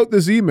 He wrote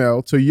this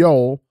email to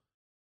Yoel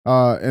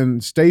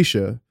and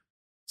Stacia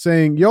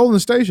saying, "Yo,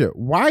 Anastasia,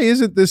 why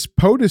isn't this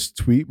POTUS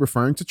tweet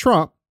referring to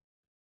Trump?"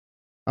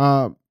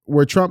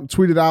 Where Trump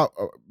tweeted out,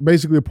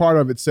 basically a part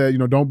of it said,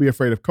 don't be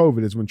afraid of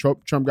COVID. Is when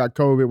Trump got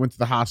COVID, went to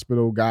the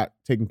hospital, got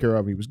taken care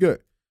of, and he was good.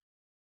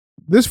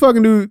 This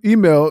fucking dude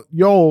emailed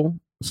Yoel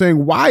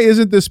saying, why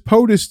isn't this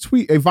POTUS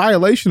tweet a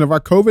violation of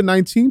our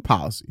COVID-19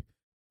 policy?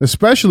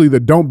 Especially the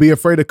don't be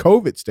afraid of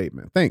COVID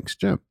statement. Thanks,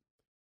 Jim.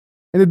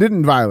 And it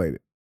didn't violate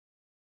it.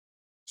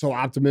 So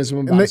optimism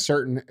about a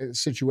certain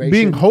situation.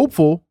 Being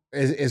hopeful.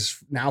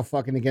 Is now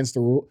fucking against the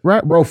rule.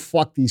 Right. Bro,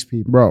 fuck these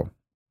people. Bro.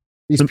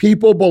 These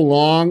people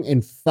belong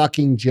in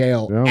fucking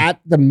jail. Yeah. At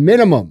the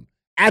minimum.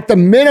 At the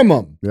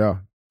minimum. Yeah.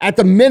 At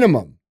the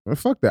minimum. Well,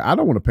 fuck that. I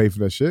don't want to pay for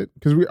that shit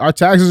because our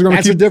taxes are going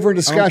to keep. That's a different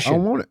discussion. I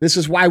don't want it. This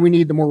is why we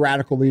need the more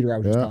radical leader I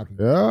was just talking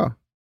about. Yeah.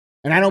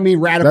 And I don't mean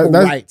radical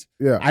right.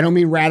 Yeah. I don't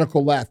mean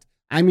radical left.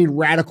 I mean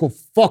radical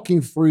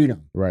fucking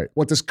freedom. Right.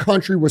 What this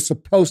country was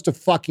supposed to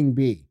fucking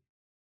be.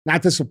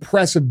 Not this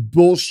oppressive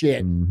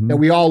bullshit that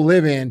we all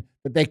live in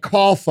that they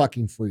call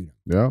fucking freedom.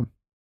 Yeah.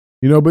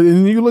 But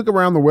and you look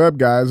around the web,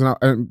 guys,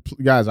 and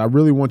guys, I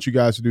really want you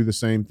guys to do the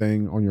same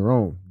thing on your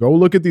own. Go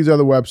look at these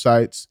other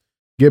websites,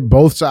 get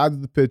both sides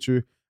of the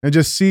picture, and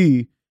just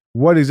see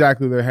what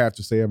exactly they have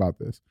to say about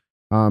this.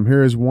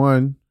 Here is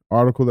one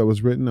article that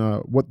was written,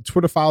 what the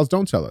Twitter files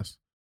don't tell us.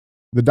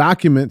 The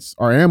documents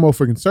are ammo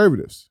for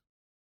conservatives,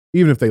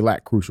 even if they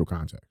lack crucial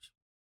context.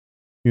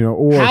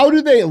 Or how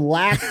do they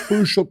lack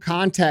crucial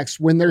context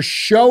when they're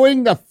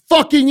showing the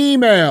fucking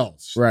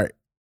emails? Right.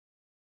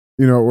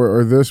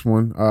 Or this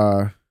one,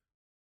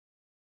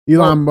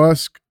 Elon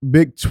Musk,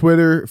 big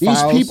Twitter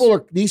files.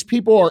 These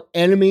people are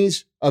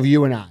enemies of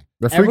you and I.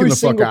 They're freaking the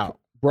fuck out.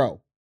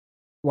 Bro.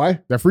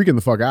 What? They're freaking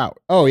the fuck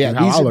out. Oh yeah.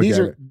 These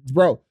are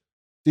bro.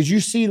 Did you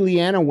see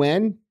Leanna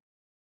Wen?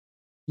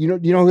 You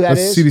know who that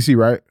is? CDC,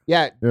 right?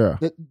 Yeah. Yeah.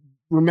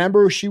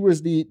 Remember she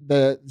was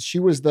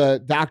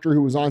the doctor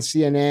who was on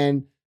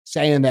CNN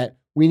saying that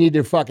we need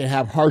to fucking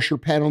have harsher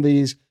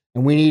penalties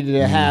and we needed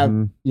to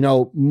have,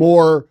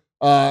 more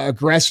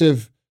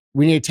aggressive.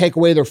 We need to take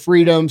away their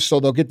freedoms so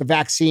they'll get the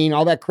vaccine,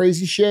 all that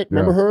crazy shit.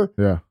 Remember her?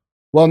 Yeah.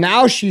 Well,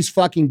 now she's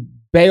fucking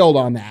bailed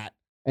on that.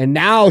 And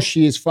now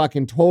she is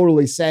fucking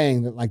totally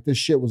saying that like this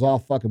shit was all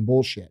fucking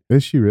bullshit.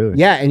 Is she really?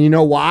 Yeah. And you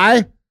know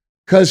why?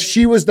 Because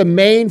she was the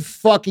main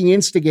fucking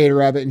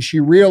instigator of it. And she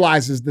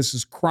realizes this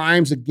is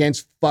crimes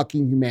against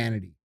fucking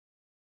humanity.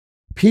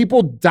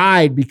 People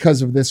died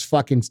because of this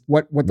fucking,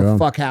 what the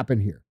fuck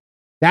happened here?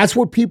 That's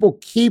what people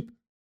keep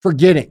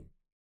forgetting.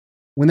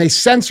 When they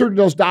censored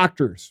those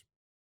doctors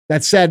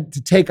that said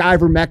to take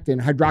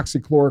ivermectin,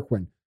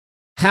 hydroxychloroquine,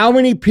 how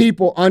many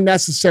people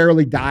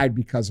unnecessarily died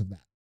because of that?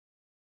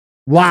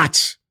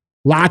 Lots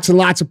and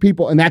lots of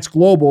people. And that's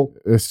global.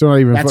 It's still not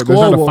even, there's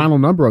not a final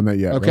number on that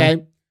yet. Okay.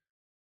 Right?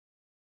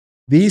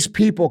 These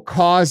people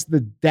caused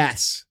the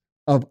deaths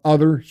of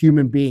other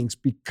human beings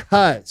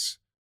because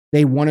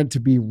they wanted to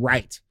be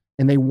right.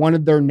 And they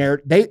wanted their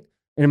narrative.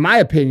 In my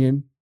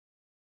opinion,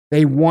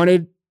 they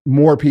wanted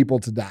more people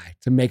to die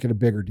to make it a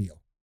bigger deal.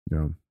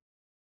 Yeah.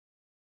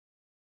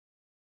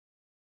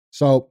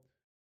 So,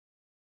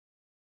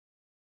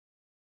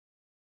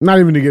 not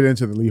even to get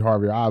into the Lee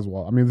Harvey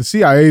Oswald. I mean, the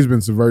CIA's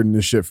been subverting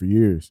this shit for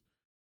years,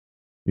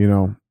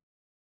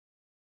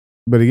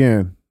 But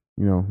again,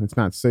 it's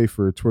not safe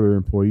for Twitter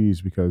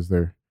employees because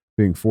they're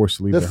being forced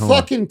to leave their home. The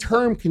fucking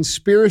term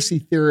conspiracy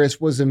theorist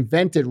was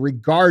invented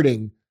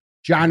regarding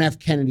John F.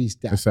 Kennedy's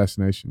death.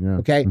 Assassination, yeah.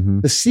 Okay?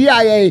 The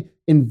CIA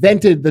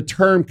invented the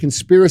term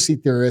conspiracy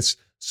theorists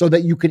so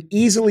that you could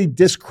easily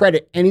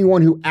discredit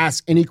anyone who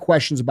asks any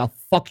questions about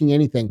fucking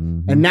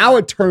anything. And now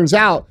it turns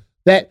out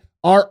that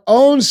our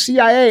own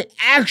CIA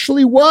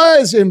actually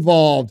was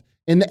involved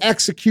in the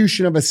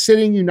execution of a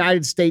sitting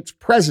United States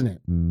president.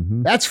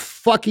 That's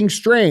fucking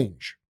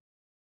strange.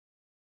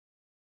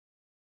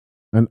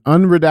 An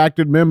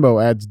unredacted memo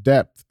adds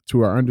depth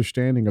to our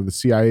understanding of the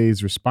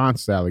CIA's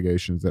response to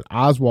allegations that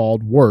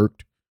Oswald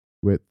worked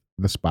with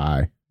the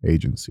spy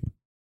agency.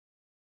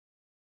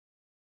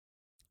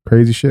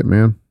 Crazy shit,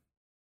 man.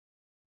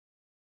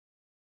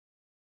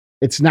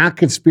 It's not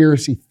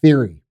conspiracy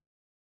theory.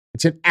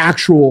 It's an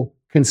actual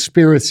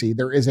conspiracy.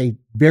 There is a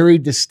very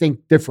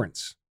distinct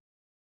difference.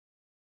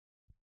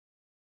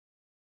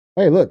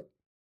 Hey, look.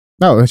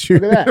 No, that's you.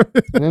 Look at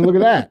that. And then look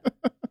at that.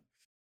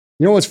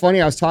 You know what's funny?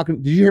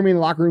 Did you hear me in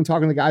the locker room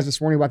talking to the guys this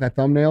morning about that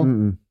thumbnail?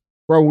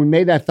 Bro, when we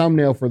made that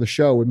thumbnail for the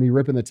show with me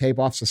ripping the tape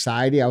off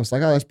Society, I was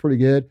like, oh, that's pretty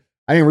good.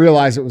 I didn't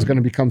realize it was going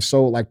to become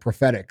so like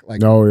prophetic.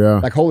 Like, oh yeah.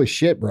 Like, holy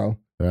shit, bro.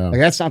 Yeah. Like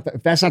that's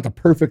not the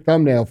perfect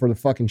thumbnail for the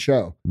fucking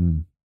show.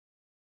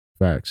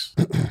 Facts.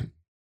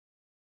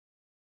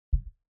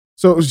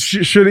 So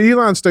should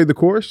Elon stay the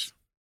course?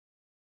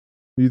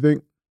 Do you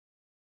think?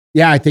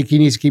 Yeah, I think he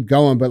needs to keep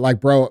going. But like,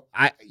 bro,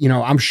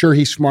 I'm sure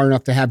he's smart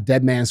enough to have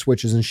dead man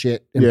switches and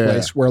shit in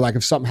place where like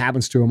if something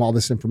happens to him, all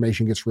this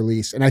information gets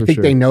released. And I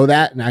think they know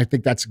that. And I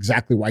think that's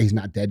exactly why he's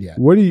not dead yet.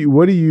 What do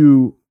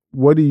you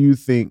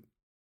think?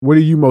 What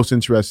are you most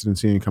interested in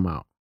seeing come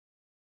out?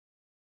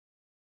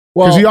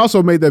 Well, because he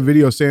also made that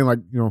video saying like,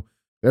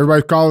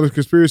 Everybody's calling it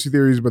conspiracy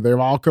theories, but they've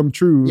all come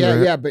true. Yeah,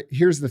 right? yeah. But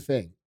here's the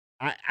thing.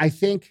 I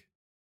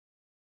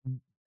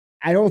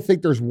don't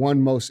think there's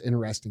one most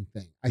interesting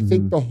thing. I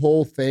think the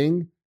whole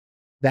thing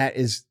that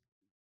is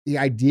the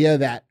idea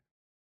that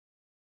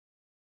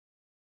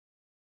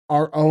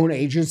our own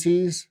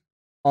agencies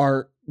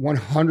are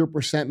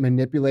 100%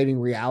 manipulating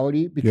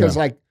reality, because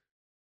like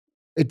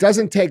it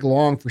doesn't take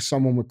long for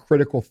someone with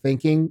critical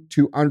thinking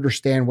to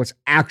understand what's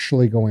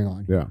actually going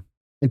on. Yeah.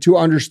 And to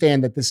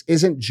understand that this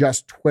isn't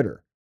just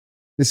Twitter.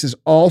 This is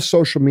all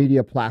social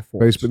media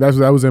platforms. Facebook,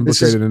 that was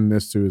implicated in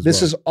this too as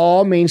This well. is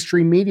all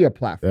mainstream media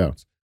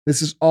platforms. Yeah.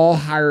 This is all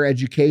higher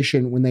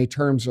education when they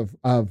terms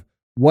of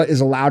what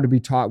is allowed to be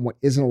taught and what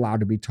isn't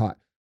allowed to be taught.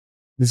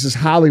 This is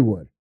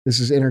Hollywood. This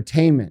is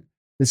entertainment.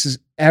 This is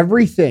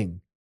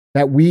everything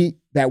that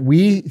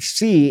we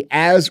see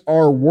as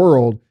our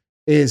world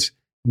is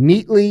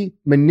neatly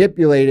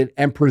manipulated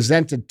and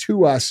presented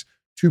to us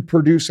to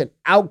produce an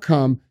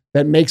outcome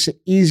that makes it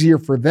easier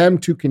for them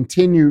to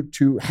continue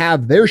to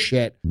have their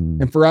shit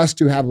and for us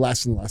to have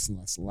less and less and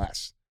less and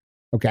less.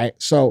 Okay.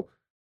 So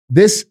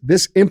this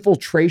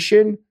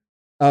infiltration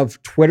of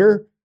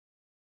Twitter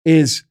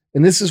is,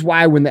 and this is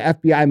why when the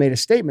FBI made a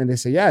statement, they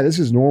say, yeah, this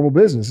is normal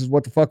business. This is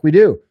what the fuck we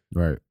do.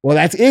 Right. Well,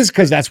 that is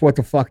because that's what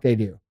the fuck they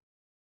do.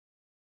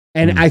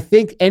 And I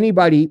think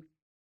anybody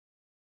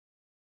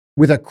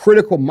with a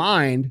critical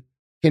mind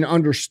can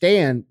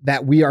understand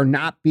that we are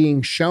not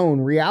being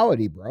shown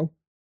reality, bro,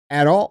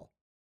 at all.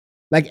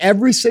 Like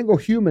every single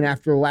human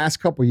after the last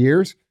couple of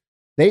years,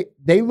 they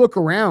look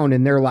around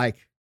and they're like,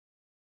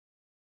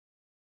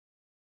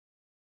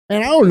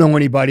 man, I don't know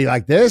anybody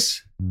like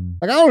this.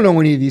 Like, I don't know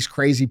any of these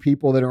crazy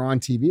people that are on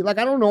TV. Like,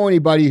 I don't know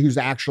anybody who's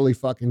actually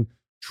fucking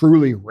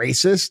truly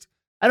racist.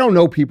 I don't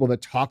know people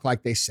that talk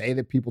like they say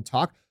that people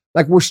talk.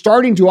 Like, we're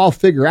starting to all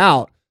figure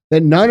out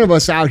that none of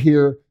us out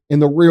here in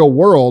the real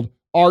world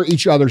are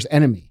each other's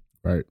enemy.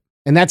 Right.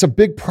 And that's a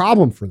big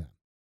problem for them.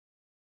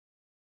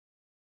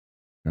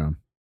 Yeah.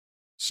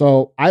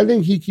 So I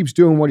think he keeps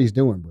doing what he's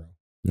doing, bro.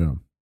 Yeah.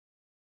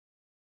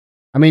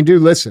 I mean,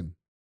 dude, listen.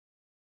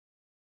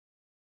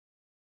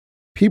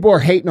 People are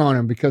hating on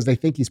him because they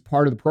think he's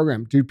part of the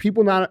program. Dude,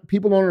 people don't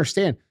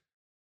understand.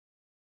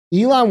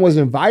 Elon was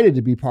invited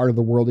to be part of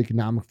the World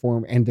Economic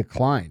Forum and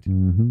declined.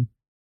 Mm-hmm.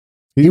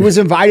 He was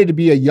invited to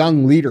be a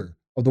young leader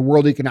of the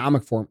World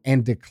Economic Forum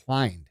and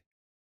declined,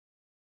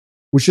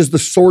 which is the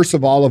source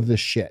of all of this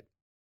shit.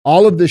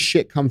 All of this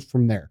shit comes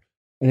from there.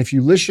 And if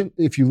you listen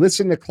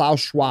to Klaus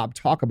Schwab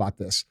talk about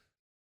this,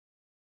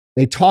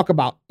 they talk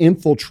about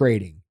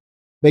infiltrating.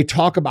 They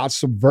talk about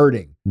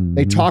subverting.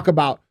 They talk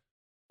about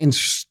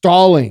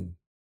installing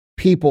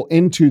people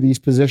into these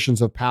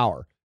positions of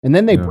power. And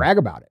then they brag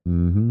about it.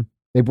 Mm-hmm.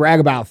 They brag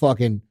about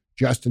fucking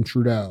Justin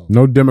Trudeau.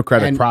 No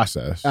democratic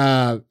process.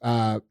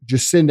 Jacinda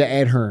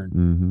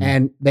Ardern.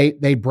 And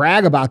they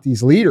brag about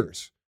these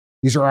leaders.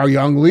 These are our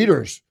young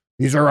leaders.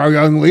 These are our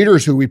young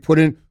leaders who we put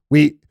in,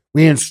 we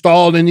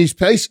installed in these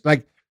places.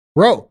 Like,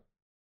 bro.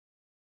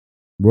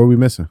 What are we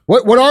missing?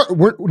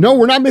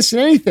 We're not missing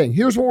anything.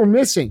 Here's what we're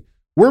missing.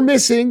 We're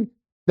missing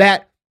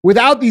that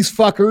without these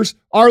fuckers,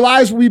 our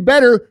lives will be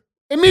better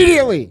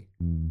immediately.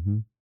 Mm-hmm.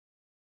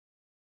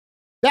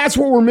 That's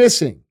what we're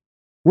missing.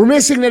 We're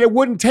missing that it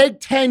wouldn't take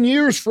 10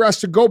 years for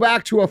us to go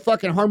back to a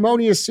fucking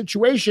harmonious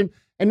situation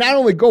and not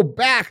only go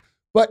back,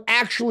 but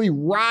actually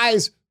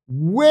rise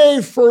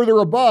way further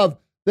above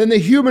than the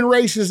human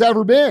race has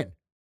ever been.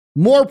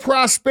 More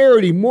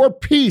prosperity, more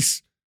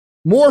peace,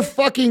 more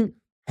fucking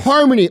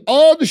harmony,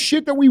 all the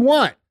shit that we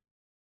want.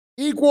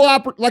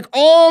 Like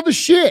all the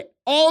shit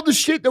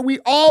that we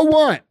all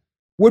want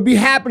would be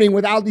happening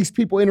without these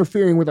people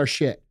interfering with our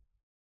shit.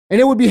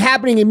 And it would be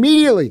happening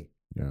immediately.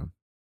 Yeah.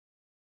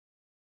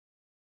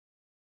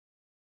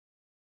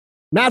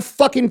 Not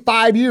fucking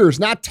 5 years,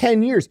 not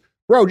 10 years.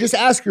 Bro, just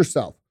ask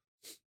yourself,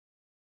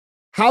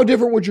 how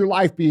different would your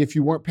life be if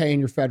you weren't paying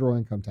your federal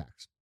income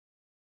tax?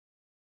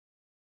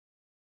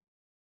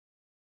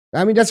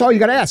 I mean, that's all you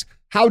got to ask.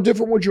 How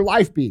different would your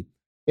life be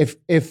if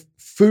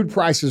food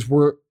prices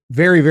were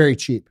very, very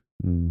cheap?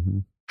 Mm-hmm.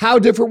 How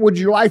different would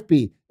your life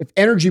be if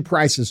energy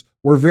prices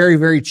were very,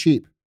 very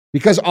cheap?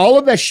 Because all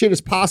of that shit is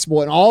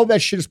possible, and all of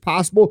that shit is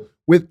possible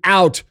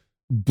without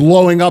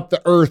blowing up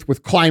the earth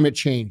with climate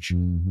change.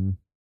 Mm-hmm.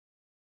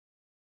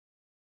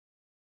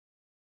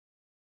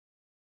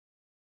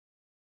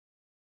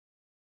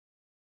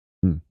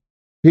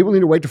 People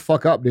need to wake the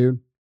fuck up, dude.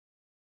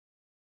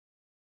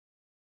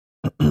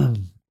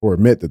 Or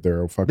admit that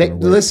they're fucking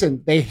aware.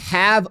 Listen, they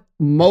have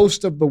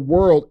most of the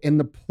world in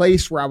the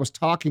place where I was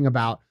talking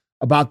about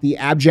the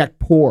abject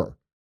poor.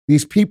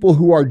 These people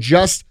who are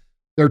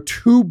they're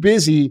too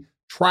busy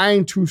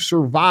trying to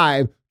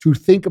survive to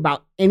think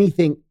about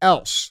anything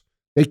else.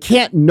 They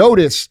can't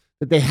notice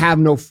that they have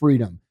no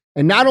freedom.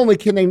 And not only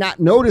can they not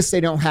notice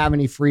they don't have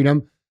any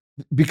freedom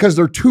because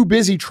they're too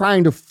busy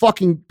trying to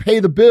fucking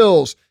pay the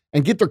bills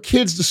and get their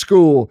kids to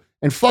school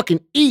and fucking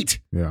eat.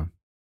 Yeah.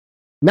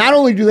 Not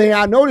only do they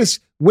not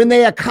notice, when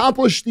they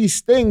accomplish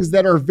these things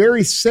that are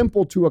very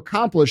simple to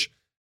accomplish,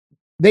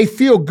 they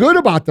feel good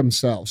about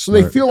themselves. So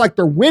they feel like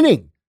they're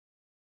winning.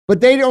 But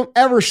they don't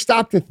ever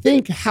stop to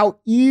think how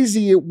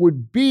easy it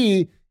would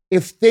be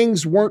if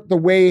things weren't the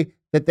way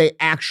that they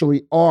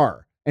actually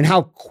are, and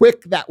how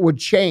quick that would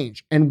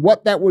change, and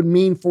what that would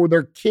mean for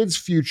their kids'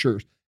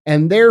 futures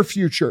and their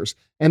futures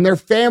and their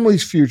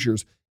families'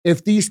 futures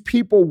if these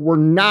people were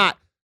not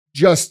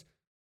just,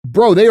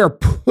 bro, they are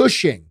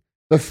pushing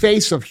the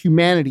face of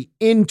humanity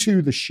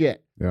into the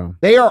shit. Yeah.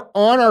 They are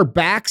on our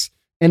backs,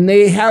 and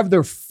they have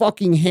their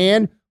fucking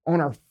hand on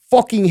our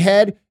fucking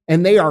head,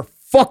 and they are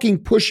fucking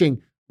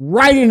pushing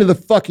right into the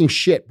fucking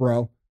shit,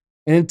 bro.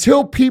 And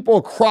until people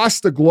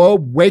across the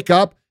globe wake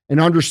up and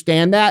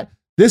understand that,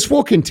 this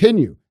will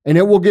continue, and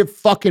it will get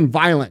fucking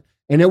violent,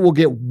 and it will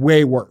get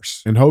way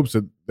worse. In hopes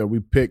that we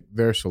pick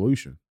their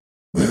solution.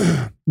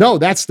 No,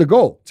 that's the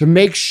goal, to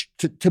make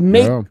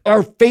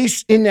our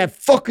face in that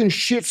fucking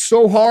shit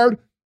so hard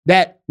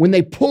that when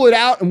they pull it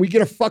out and we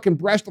get a fucking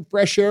breath of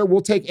fresh air,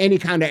 we'll take any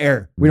kind of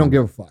air. We don't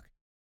give a fuck.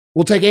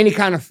 We'll take any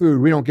kind of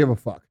food. We don't give a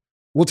fuck.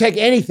 We'll take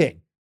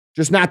anything.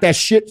 Just not that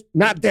shit,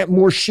 not that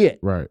more shit.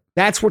 Right.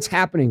 That's what's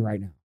happening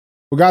right now.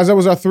 Well, guys, that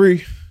was our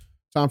 3.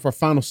 Time for our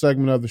final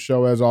segment of the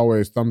show. As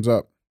always, thumbs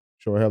up.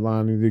 Show a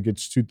headline either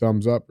gets 2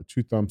 thumbs up or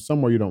 2 thumbs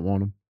somewhere you don't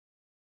want them.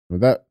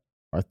 With that,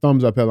 our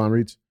thumbs up headline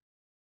reads,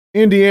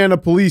 Indiana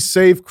police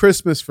save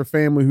Christmas for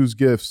family whose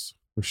gifts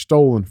were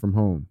stolen from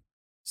home.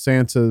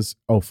 Santa's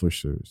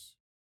officers.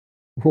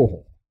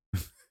 Oh,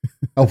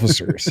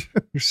 officers.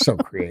 You're so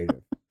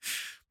creative.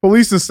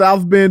 Police in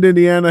South Bend,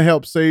 Indiana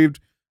helped save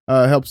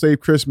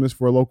Christmas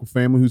for a local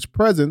family whose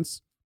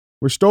presents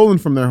were stolen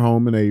from their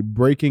home in a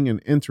breaking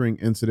and entering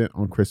incident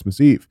on Christmas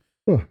Eve.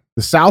 Huh.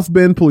 The South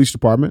Bend Police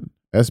Department,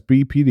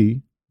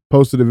 SBPD,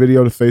 posted a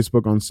video to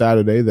Facebook on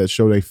Saturday that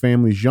showed a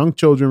family's young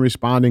children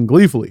responding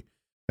gleefully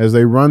as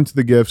they run to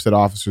the gifts that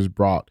officers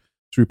brought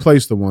to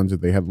replace the ones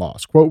that they had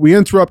lost. Quote, "We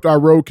interrupt our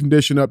road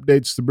condition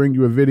updates to bring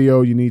you a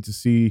video you need to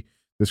see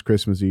this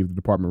Christmas Eve," the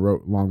department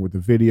wrote along with the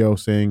video,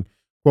 saying,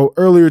 quote,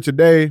 "Earlier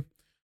today,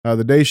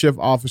 the day shift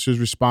officers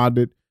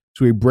responded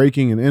to a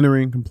breaking and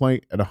entering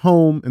complaint at a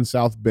home in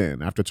South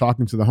Bend. After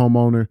talking to the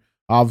homeowner,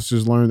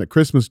 officers learned that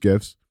Christmas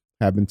gifts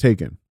have been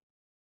taken,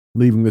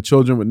 leaving the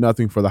children with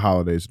nothing for the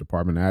holidays," the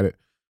department added.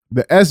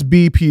 The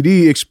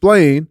SBPD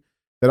explained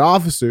that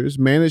officers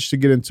managed to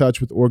get in touch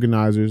with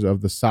organizers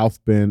of the South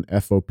Bend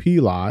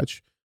FOP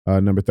Lodge,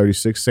 number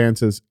 36,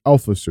 Santa's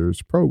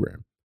Officers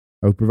program,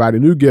 who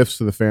provided new gifts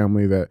to the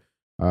family that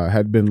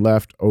had been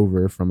left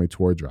over from a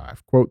tour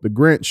drive. Quote, "The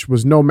Grinch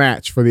was no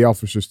match for the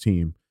officers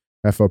team,"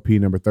 FOP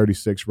number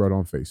 36 wrote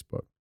on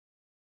Facebook.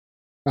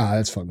 Ah,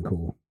 that's fucking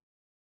cool.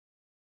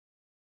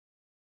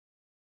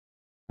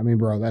 I mean,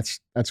 bro, that's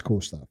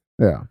cool stuff.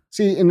 Yeah.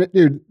 See, and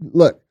dude,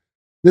 look,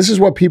 this is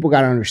what people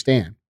got to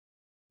understand.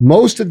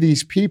 Most of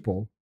these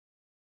people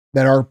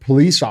that are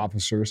police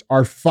officers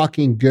are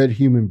fucking good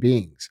human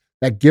beings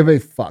that give a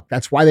fuck.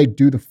 That's why they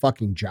do the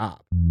fucking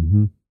job.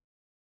 Mm-hmm.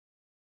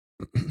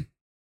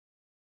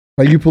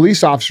 But you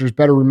police officers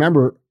better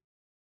remember,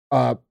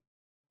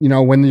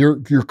 when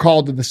you're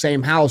called to the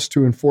same house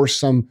to enforce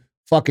some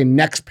fucking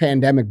next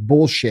pandemic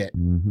bullshit.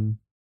 Mm-hmm.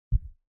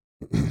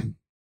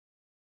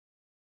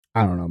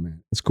 I don't know,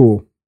 man. It's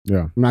cool.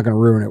 Yeah. I'm not going to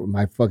ruin it with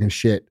my fucking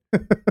shit.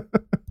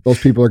 Those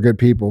people are good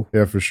people.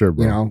 Yeah, for sure,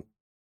 bro. You know?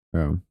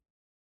 Yeah.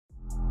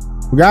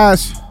 Well,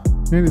 guys,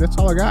 Andy, that's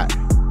all I got.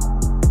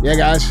 Yeah,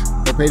 guys.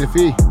 Go pay the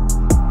fee.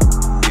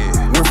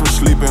 Went from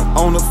sleeping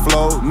on the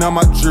floor, now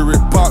my jewelry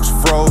box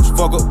froze.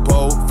 Fuck a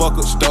bowl, fuck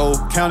a stove,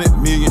 counted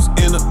millions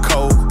in a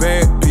cold.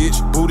 Bad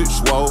bitch, booted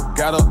swole,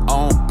 got her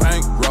on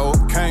bankroll,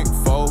 can't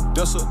fold,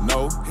 that's a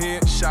no. Head